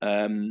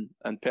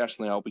 And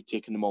personally, I'll be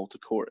taking them all to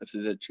court if they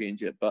did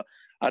change it, but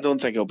I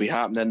don't think it'll be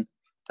happening.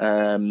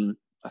 I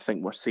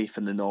think we're safe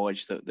in the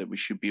knowledge that we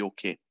should be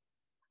okay.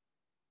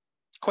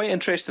 Quite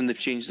interesting they've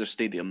changed their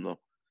stadium, though.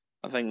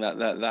 I think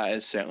that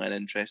is certainly an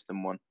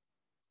interesting one.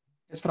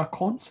 It's for a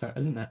concert,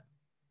 isn't it?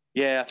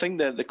 Yeah, I think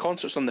the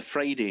concert's on the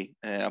Friday.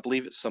 I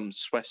believe it's some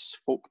Swiss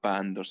folk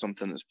band or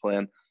something that's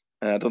playing.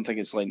 I don't think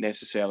it's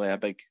necessarily a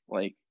big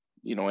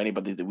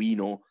anybody that we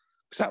know,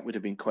 because that would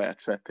have been quite a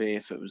trip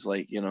if it was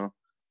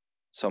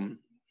some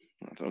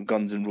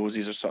Guns N'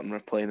 Roses or something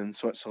were playing in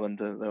Switzerland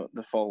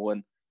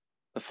the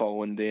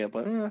following day.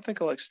 But I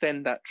think I'll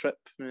extend that trip.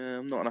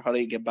 I'm not in a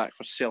hurry to get back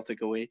for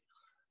Celtic away.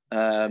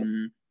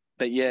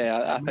 But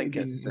yeah, I think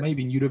it might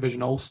be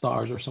Eurovision All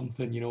Stars or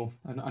something.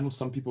 I know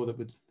some people that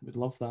would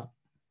love that.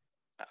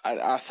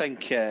 I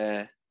think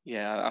I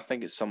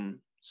think it's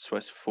some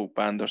Swiss folk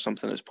band or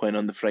something that's playing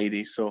on the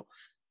Friday. So,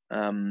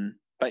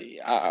 but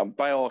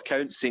by all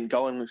accounts, St.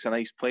 Gallen looks a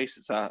nice place.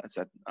 It's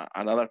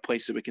another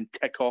place that we can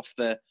tick off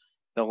the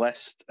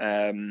list.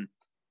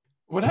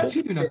 We're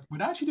actually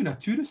doing a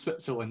tour of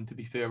Switzerland. To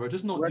be fair, we're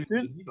just not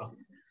doing Geneva.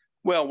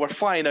 Well, we're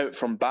flying out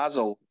from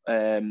Basel,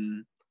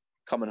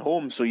 coming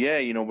home. So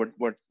yeah,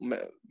 we're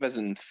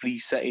visiting 3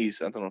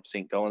 cities. I don't know if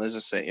St. Gallen is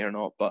a city or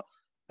not, but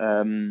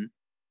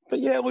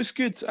yeah, it looks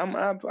good.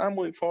 I'm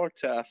looking forward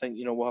to it. I think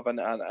we'll have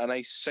a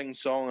nice sing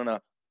song and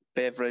a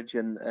beverage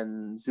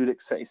in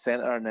Zurich city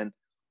centre, and then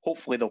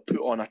hopefully they'll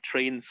put on a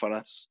train for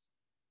us.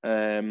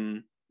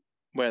 Whether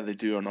they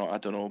do or not, I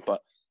don't know,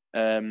 but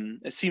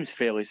it seems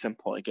fairly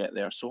simple to get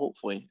there. So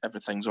hopefully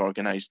everything's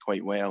organised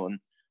quite well and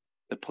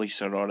the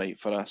police are all right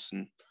for us.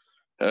 And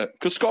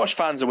because Scottish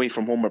fans away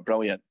from home are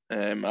brilliant.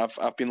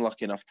 I've been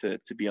lucky enough to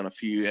be on a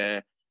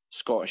few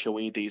Scottish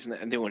away days,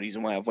 and the only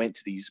reason why I've went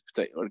to these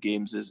particular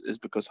games is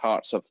because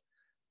Hearts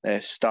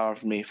have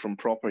starved me from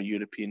proper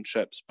European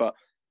trips. But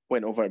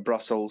went over to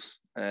Brussels.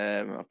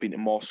 I've been to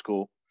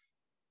Moscow,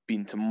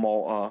 been to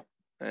Malta.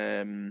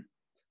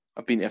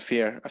 I've been to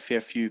a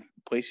fair few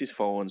places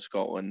following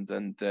Scotland,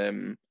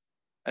 and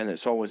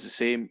it's always the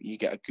same. You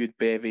get a good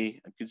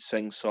bevy, a good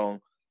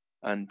sing-song,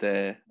 and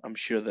I'm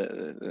sure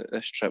that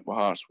this trip with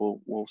Hearts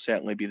will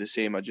certainly be the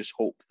same. I just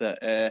hope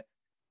that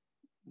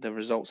the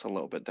results are a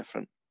little bit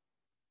different.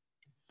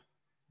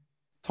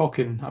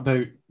 Talking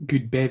about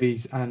good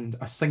bevies and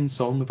a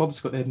sing-song, we've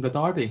obviously got the Edinburgh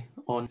Derby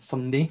on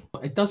Sunday.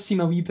 It does seem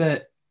a wee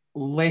bit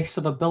less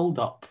of a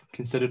build-up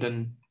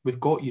considering we've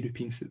got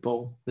European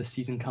football this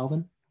season,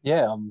 Calvin.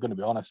 Yeah, I'm going to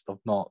be honest. I've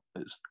not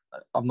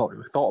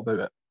really thought about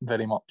it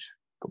very much.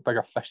 Got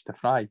bigger fish to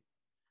fry.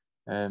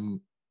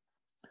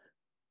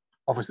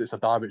 Obviously, it's a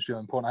derby. It's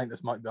really important. I think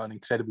this might be an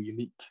incredibly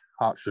unique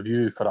Hearts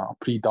review for a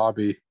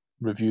pre-derby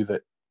review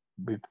that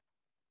we've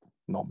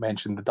not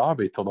mentioned the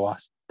derby till the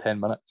last 10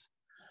 minutes.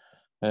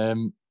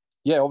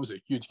 Yeah, obviously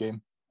a huge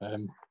game.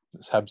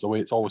 It's Hibs away.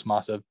 It's always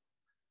massive.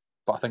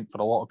 But I think for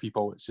a lot of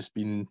people, it's just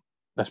been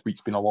this week's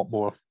been a lot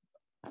more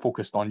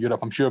focused on Europe.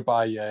 I'm sure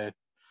by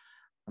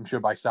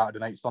Saturday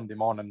night, Sunday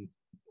morning,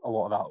 a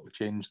lot of that will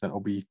change. Then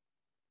it'll be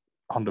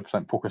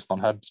 100% focused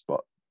on Hibs.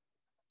 But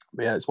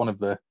yeah, it's one of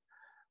the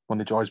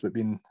joys about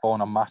being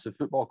following a massive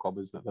football club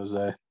is that there's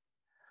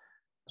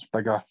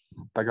bigger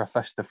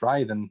fish to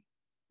fry than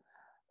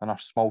our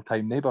small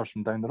time neighbours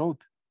from down the road.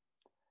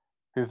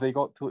 Who have they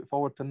got to look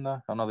forward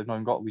to? I know they've not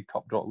even got a League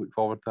Cup draw to look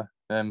forward to.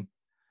 They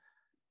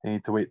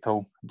need to wait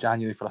till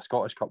January for a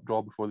Scottish Cup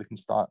draw before they can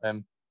start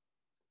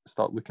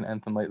looking at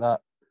anything like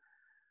that.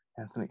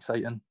 Anything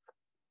exciting.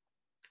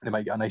 They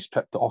might get a nice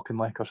trip to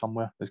Auchinleck or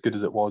somewhere. As good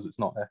as it was, it's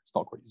not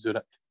quite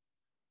Zurich.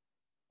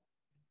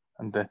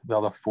 And the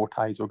other 4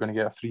 ties, we're going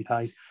to get 3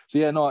 ties. So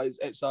yeah, no,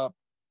 it's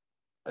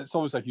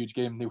always a huge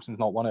game. Nielsen's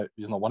not won it.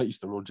 He's not won it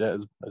Easter Road yet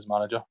as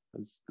manager.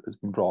 Has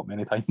been brought up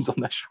many times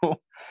on this show.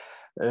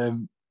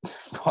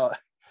 But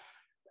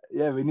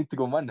yeah, we need to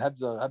go and win.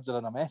 Hibs are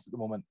in a mess at the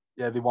moment.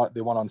 Yeah, they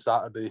won on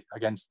Saturday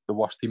against the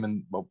worst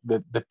team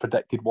the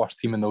predicted worst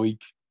team in the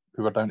league,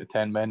 who were down to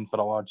 10 men for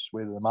a large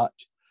swathe of the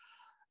match.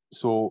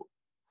 So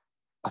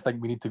I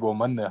think we need to go and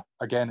win there.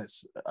 Again,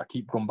 I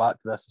keep going back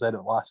to this. I said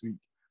it last week.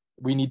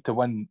 We need to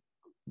win.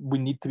 We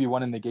need to be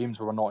winning the games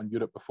where we're not in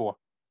Europe before.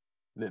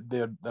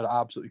 They're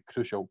absolutely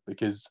crucial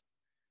because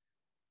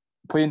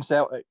playing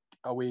Celtic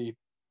away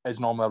is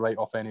normally a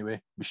write-off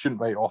anyway. We shouldn't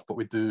write off, but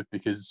we do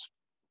because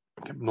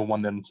no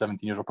one in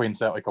 17 years we're playing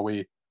Celtic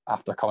away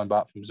after coming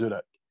back from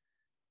Zurich.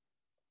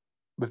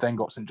 We've then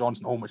got St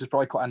Johnstone home, which is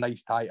probably quite a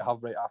nice tie to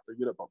have right after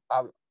Europe. But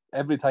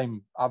every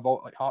time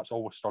Hearts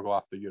always struggle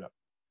after Europe,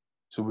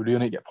 so we really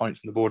need to get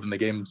points on the board in the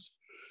games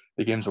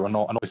where we're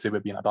not. And obviously, we're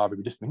being a derby.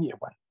 We need to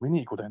win. We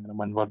need to go down there and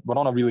win. We're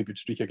on a really good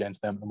streak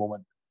against them at the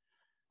moment.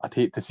 I'd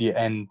hate to see it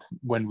end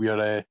when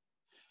we're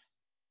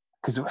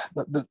because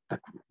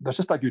there's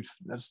just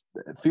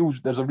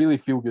there's a really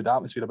feel good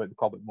atmosphere about the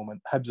club at the moment.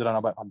 Hibs are in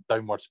a bit of a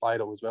downward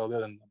spiral as well.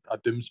 They're in a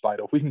doom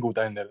spiral. If we can go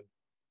down there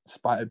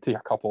and take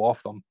a couple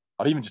off them,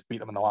 or even just beat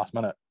them in the last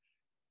minute,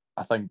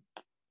 I think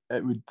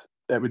it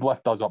would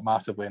lift us up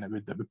massively, and it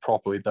would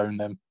properly down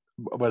them.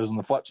 Whereas on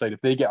the flip side, if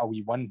they get a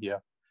wee win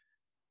here,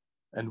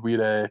 and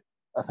I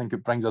think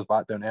it brings us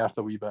back down to earth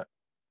a wee bit.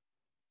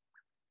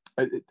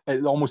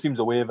 It almost seems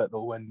a way of it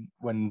though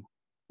when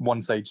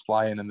one side's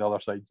flying and the other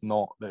side's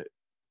not. That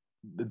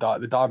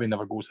the derby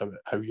never goes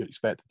how you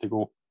expect it to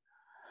go.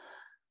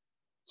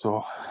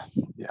 So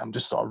yeah, I'm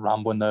just sort of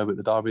rambling now about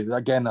the derby.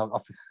 Again, I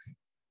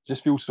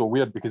just feel so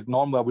weird because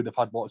normally I would have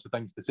had lots of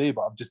things to say,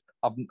 but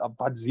I've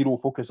had zero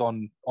focus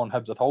on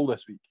Hibs at all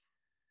this week.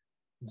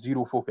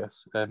 Zero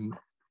focus.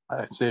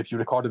 I'd say if you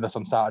recorded this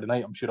on Saturday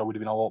night, I'm sure I would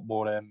have been a lot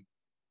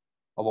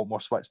more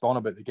switched on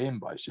about the game,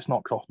 but it's just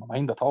not crossed my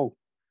mind at all.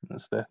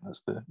 That's the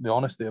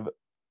honesty of it.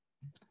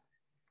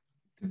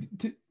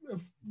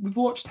 We've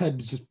watched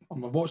Hibs.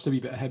 I've watched a wee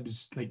bit of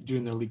Hibs like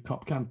during their League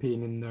Cup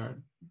campaign, and they're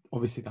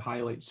obviously the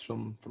highlights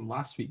from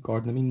last week,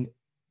 Gordon. I mean,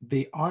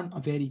 they aren't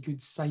a very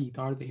good side,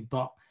 are they?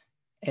 But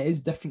it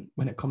is different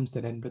when it comes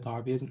to the Edinburgh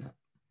Derby, isn't it?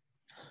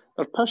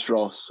 They're pish,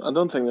 Ross. I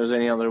don't think there's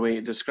any other way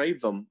to describe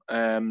them.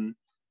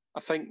 I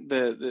think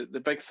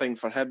the big thing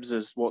for Hibs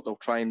is what they'll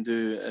try and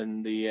do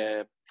in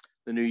the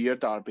New Year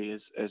derby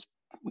is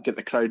get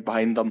the crowd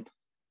behind them,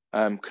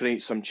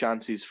 create some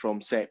chances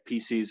from set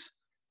pieces,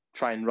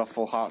 try and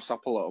ruffle Hearts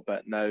up a little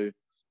bit. Now,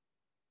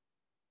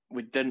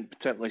 we didn't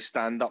particularly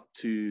stand up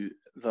to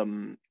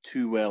them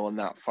too well in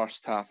that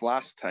first half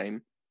last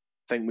time.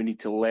 I think we need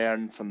to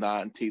learn from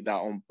that and take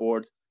that on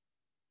board.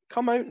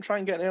 Come out and try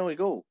and get an early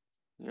goal.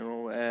 Get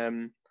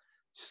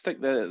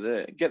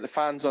the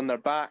fans on their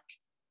back.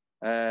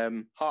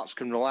 Hearts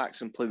can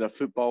relax and play their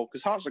football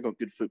because Hearts have got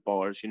good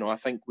footballers. I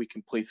think we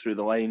can play through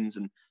the lines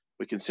and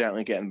we can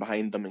certainly get in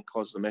behind them and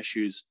cause them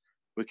issues.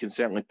 We can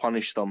certainly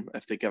punish them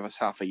if they give us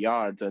half a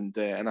yard, and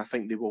I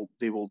think they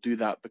will do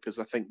that because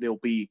I think they'll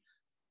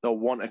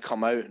want to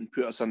come out and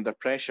put us under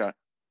pressure.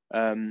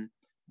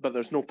 But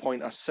there's no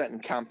point us sitting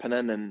camping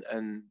in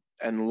and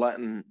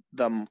letting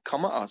them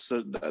come at us.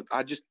 So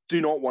I just do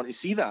not want to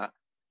see that.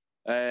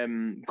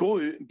 Go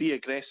out, be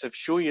aggressive,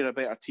 show you're a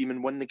better team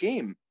and win the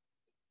game.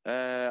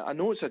 I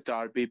know it's a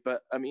derby,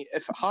 but I mean,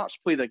 if Hearts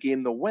play their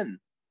game, they'll win.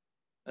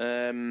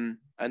 And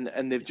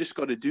they've just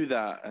got to do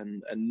that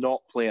and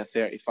not play a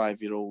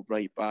 35-year-old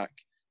right back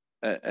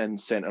in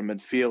centre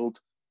midfield.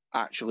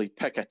 Actually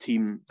pick a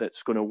team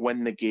that's going to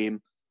win the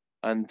game.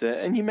 And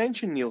you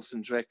mentioned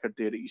Nielsen's record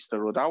there at Easter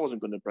Road. I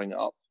wasn't going to bring it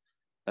up,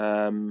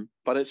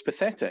 but it's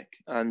pathetic.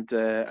 And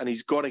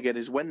he's got to get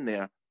his win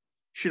there.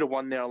 Should have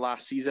won there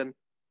last season.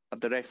 Had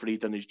the referee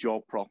done his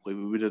job properly,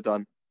 we would have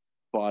done.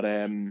 But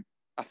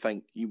I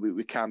think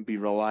we can't be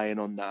relying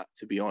on that,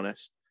 to be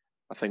honest.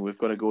 I think we've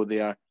got to go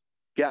there,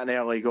 get an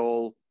early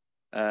goal,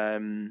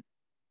 and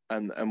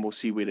we'll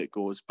see where it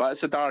goes. But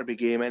it's a derby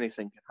game.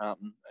 Anything can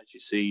happen. As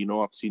you say,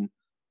 I've seen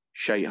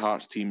shite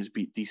Hearts teams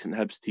beat decent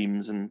Hibs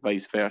teams and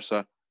vice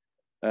versa.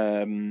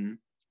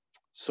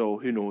 So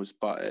who knows?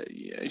 But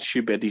it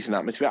should be a decent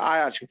atmosphere. I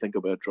actually think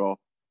it'll be a draw,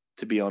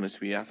 to be honest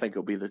with you. I think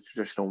it'll be the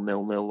traditional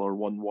 0-0 or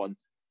 1-1.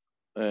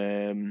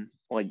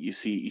 Like you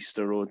see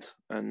Easter Road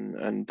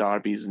and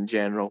derbies in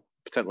general,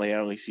 particularly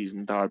early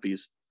season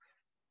derbies.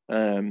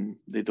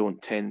 They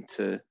don't tend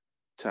to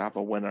have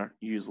a winner.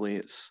 Usually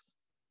it's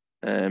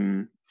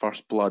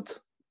first blood.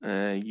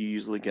 You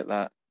usually get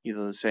that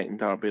either the second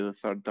derby or the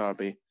third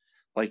derby,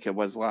 like it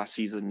was last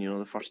season.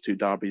 The first two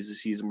derbies of the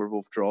season were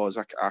both draws.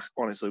 I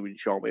honestly wouldn't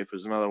shock me if it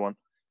was another one.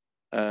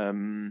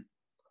 And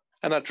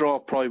a draw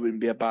probably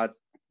wouldn't be a bad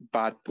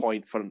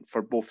point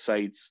for both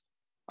sides.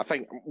 I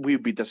think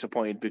we'd be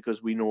disappointed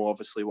because we know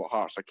obviously what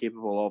Hearts are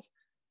capable of.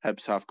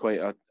 Hibs have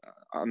quite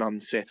an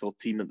unsettled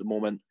team at the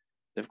moment.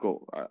 They've got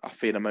a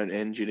fair amount of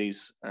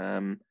injuries.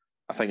 I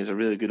think it's a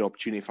really good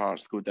opportunity for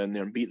Hearts to go down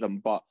there and beat them,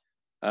 but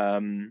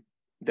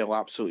they'll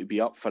absolutely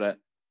be up for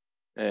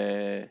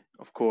it,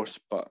 of course.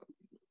 But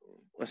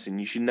listen,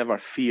 you should never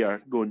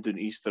fear going down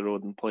Easter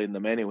Road and playing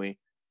them anyway.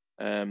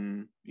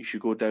 You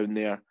should go down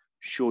there,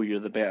 show you're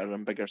the better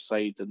and bigger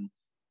side, and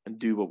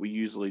do what we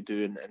usually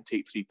do and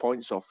take 3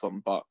 points off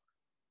them. But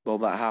will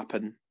that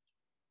happen?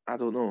 I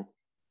don't know,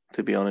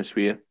 to be honest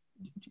with you.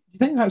 Do you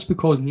think that's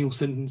because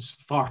Nielsen's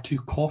far too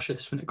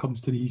cautious when it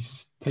comes to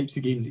these types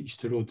of games at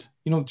Easter Road?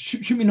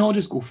 Should we not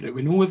just go for it?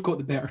 We know we've got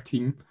the better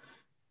team.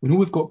 We know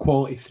we've got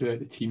quality throughout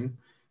the team.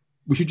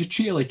 We should just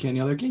treat it like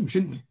any other game,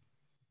 shouldn't we?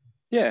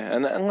 Yeah,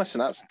 and listen,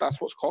 that's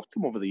what's cost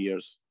him over the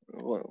years.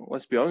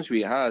 Let's be honest with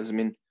you, it has. I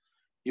mean,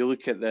 you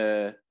look at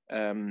the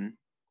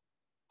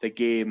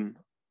game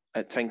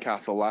at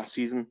Tynecastle last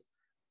season.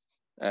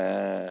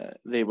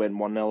 They went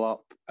 1-0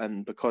 up,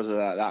 and because of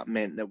that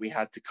meant that we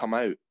had to come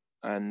out,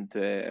 and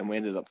we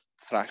ended up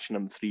thrashing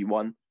them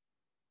 3-1.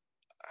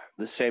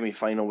 The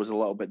semi-final was a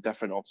little bit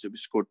different. Obviously, we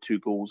scored 2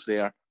 goals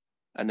there,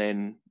 and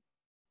then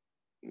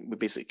we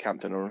basically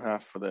camped in our own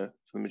half for the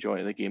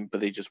majority of the game,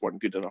 but they just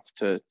weren't good enough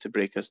to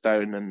break us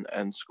down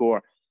and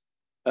score.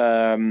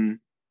 I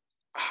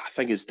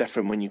think it's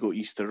different when you go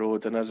Easter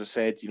Road, and as I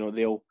said,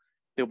 they'll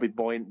be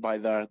buoyant by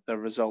their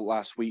result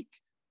last week.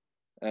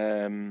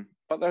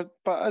 But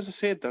as I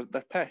said,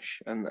 they're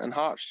pish, and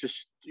Hearts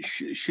just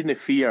shouldn't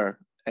fear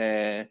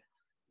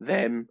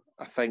them.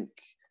 I think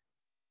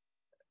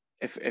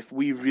if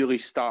we really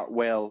start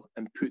well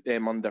and put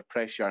them under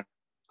pressure,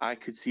 I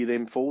could see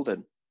them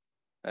folding.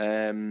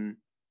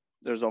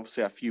 There's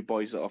obviously a few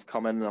boys that have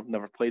come in and have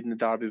never played in the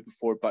derby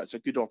before, but it's a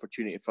good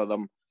opportunity for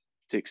them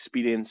to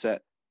experience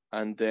it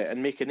and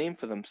make a name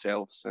for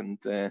themselves. And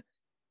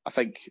I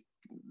think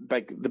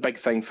the big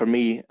thing for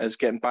me is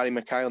getting Barry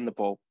Mackay on the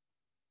ball.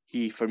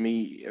 For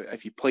me,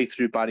 if you play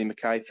through Barry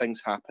Mackay,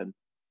 things happen.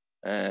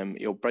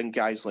 He'll bring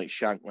guys like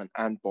Shanklin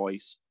and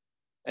Boyce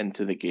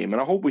into the game,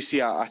 and I hope we see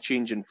a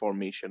change in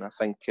formation. I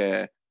think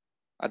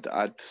I'd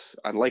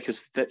like us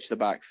to ditch the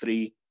back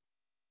three.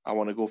 I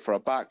want to go for a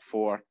back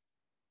four,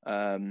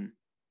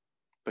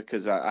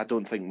 because I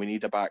don't think we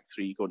need a back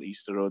three going to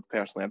Easter Road.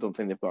 Personally, I don't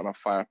think they've got enough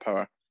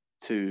firepower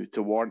to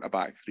warrant a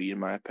back three, in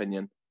my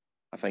opinion.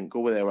 I think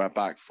go there with a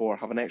back four,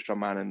 have an extra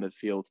man in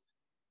midfield,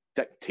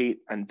 dictate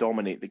and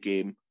dominate the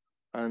game,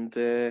 and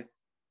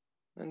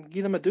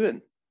give them a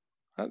doing.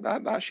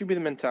 That should be the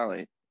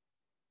mentality.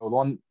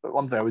 Well,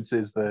 one thing I would say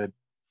is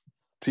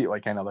treat it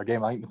like any other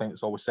game. I think the thing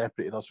that's always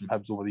separated us from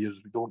Hibs over the years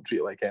is we don't treat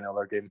it like any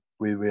other game.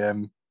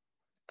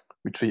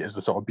 We treat it as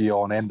the sort of be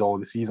all and end all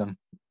of the season.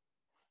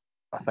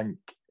 I think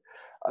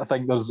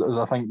there's, as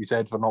I think we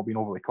said, for not being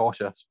overly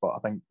cautious, but I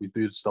think we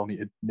do still need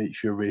to make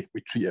sure we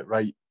treat it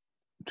right,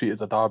 treat it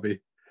as a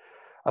derby.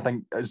 I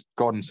think, as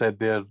Gordon said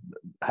there,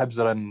 Hibs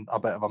are in a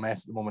bit of a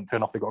mess at the moment. Fair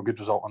enough, they got a good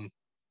result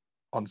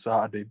on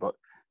Saturday, but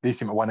they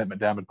seem to win at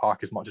McDiarmid Park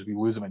as much as we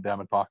lose at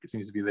McDiarmid Park. It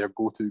seems to be their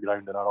go-to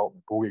ground and our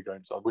ultimate bogey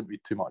ground, so I wouldn't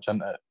read too much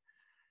into it.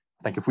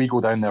 I think if we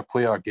go down there,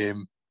 play our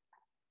game,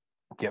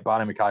 get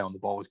Barry Mackay on the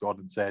ball, as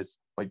Gordon says,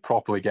 like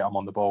properly get him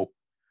on the ball,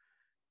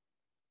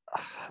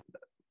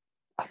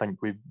 I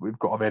think we've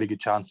got a very good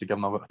chance to give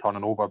them a bit of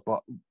turning over.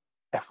 But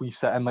if we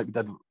sit in like we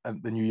did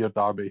in the New Year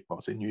derby, well,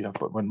 I say New Year,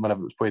 but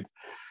whenever it was played,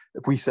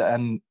 if we sit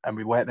in and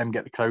we let them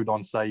get the crowd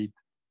on side,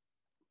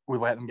 we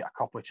let them get a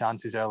couple of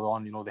chances early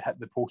on. They hit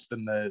the post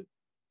in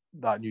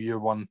that New Year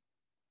one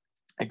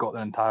it got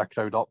the entire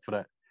crowd up for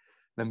it,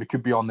 then we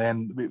could be on the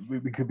end.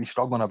 We could be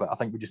struggling a bit. I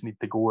think we just need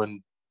to go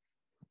and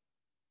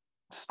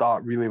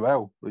start really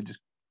well. We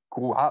just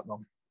go at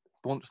them.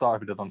 Don't start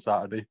as we did on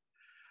Saturday.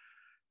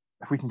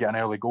 If we can get an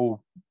early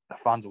goal, the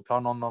fans will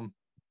turn on them.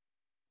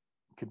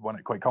 Could win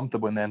it quite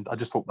comfortably in the end. I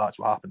just hope that's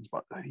what happens.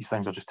 But these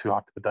things are just too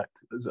hard to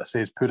predict. As I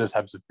say, as poor as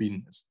Hibs have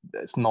been,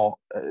 it's not.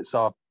 It's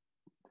a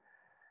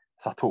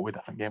totally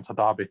different game. It's a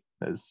derby.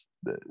 It's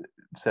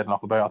said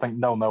enough about it. I think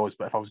 0-0 is.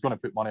 But if I was going to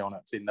put money on it,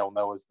 I'd say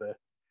 0-0 is the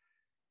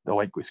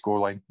likely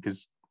scoreline,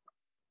 because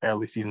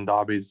early season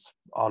derbies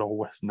are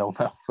always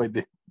 0-0.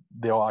 Like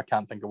they all. I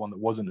can't think of one that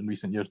wasn't in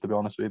recent years, to be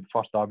honest with you. The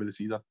first derby of the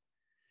season.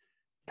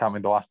 Can't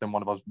remember the last time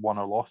one of us won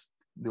or lost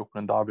the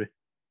opening derby.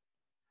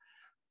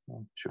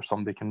 I'm sure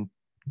somebody can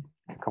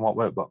come up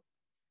with it, but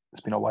it's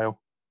been a while.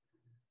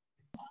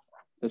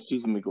 This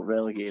season we got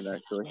relegated,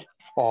 actually.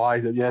 Oh,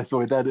 yeah, so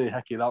we did,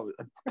 Hickey. That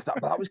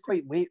was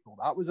quite late, though.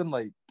 That was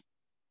like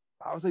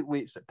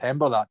late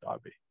September, that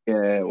derby.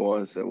 Yeah, it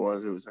was. It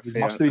was It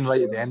must have been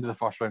right at the end of the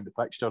first round of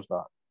fixtures,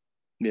 that.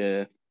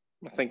 Yeah,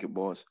 I think it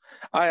was.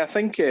 I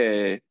think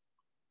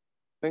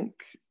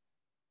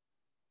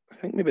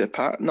maybe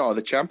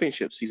the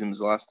championship season was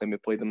the last time we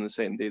played them on the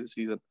second day of the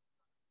season,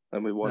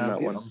 and we won that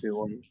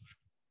 1-2-1.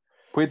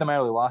 Played them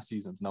early last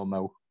season.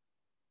 No.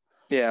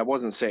 Yeah, it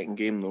wasn't second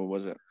game though,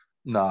 was it?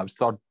 No, it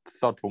was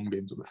third home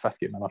games, or the fifth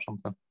game in or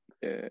something.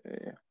 Yeah.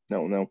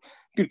 No.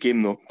 Good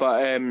game though,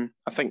 but I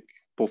think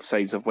both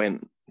sides have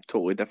went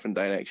totally different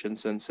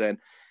directions since then.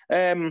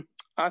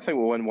 I think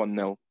we'll win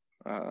 1-0.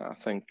 I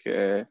think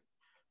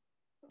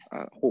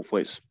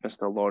hopefully it's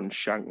Mr. Lawrence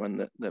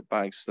Shanklin that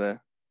bags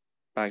a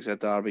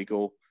Derby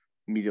goal,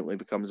 immediately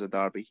becomes a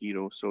Derby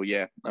hero. So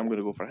yeah, I'm going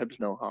to go for Hibs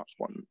 0, Hearts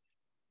 1.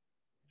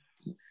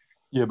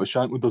 Yeah, but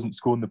Shanklin doesn't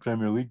score in the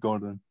Premier League,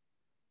 Gordon.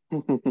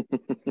 If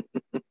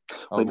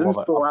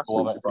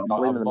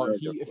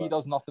he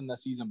does nothing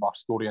this season but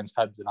score against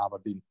Hibs and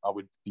Aberdeen, I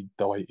would be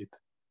delighted.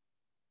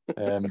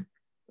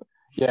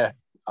 Yeah,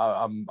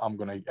 I'm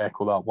going to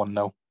echo that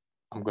 1-0.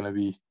 I'm going to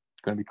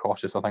be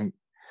cautious. I think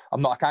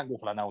I can't go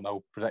for a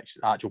 0-0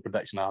 actual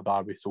prediction at a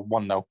derby. So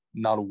 1-0,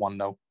 narrow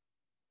 1-0.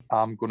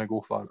 I'm going to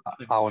go for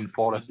Alan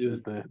Forrest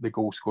as the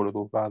goal scorer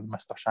though, rather than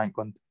Mr.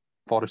 Shanklin.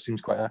 Forrest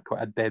seems quite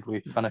a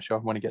deadly finisher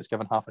when he gets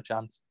given half a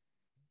chance.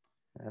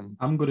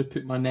 I'm going to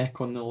put my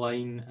neck on the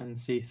line and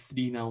say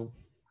 3-0.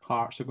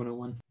 Hearts are going to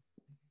win.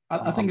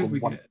 I think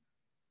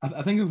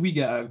if we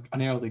get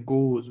an early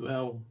goal as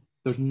well,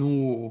 there's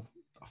no.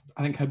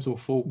 I think Hibs will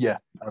fold. Yeah.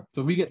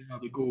 So if we get an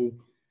early goal,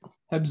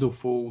 Hibs will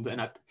fold,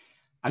 and I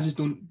just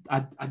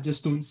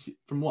don't see,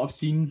 from what I've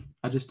seen,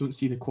 I just don't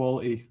see the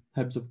quality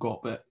Hibs have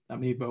got. But I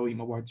may well eat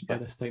my words by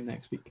this time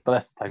next week. But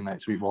this time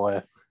next week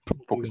we'll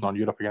focusing on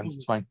Europe again. So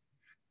it's fine.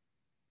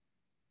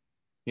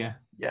 Yeah.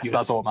 Yes, Europe,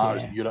 that's all that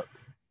matters. Yeah. Europe.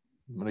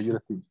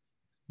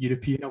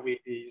 European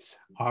away days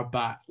are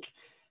back.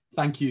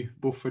 Thank you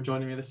both for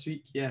joining me this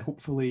week. Yeah,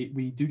 hopefully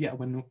we do get a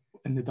win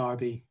in the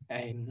derby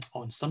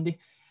on Sunday.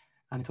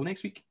 And until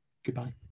next week, goodbye.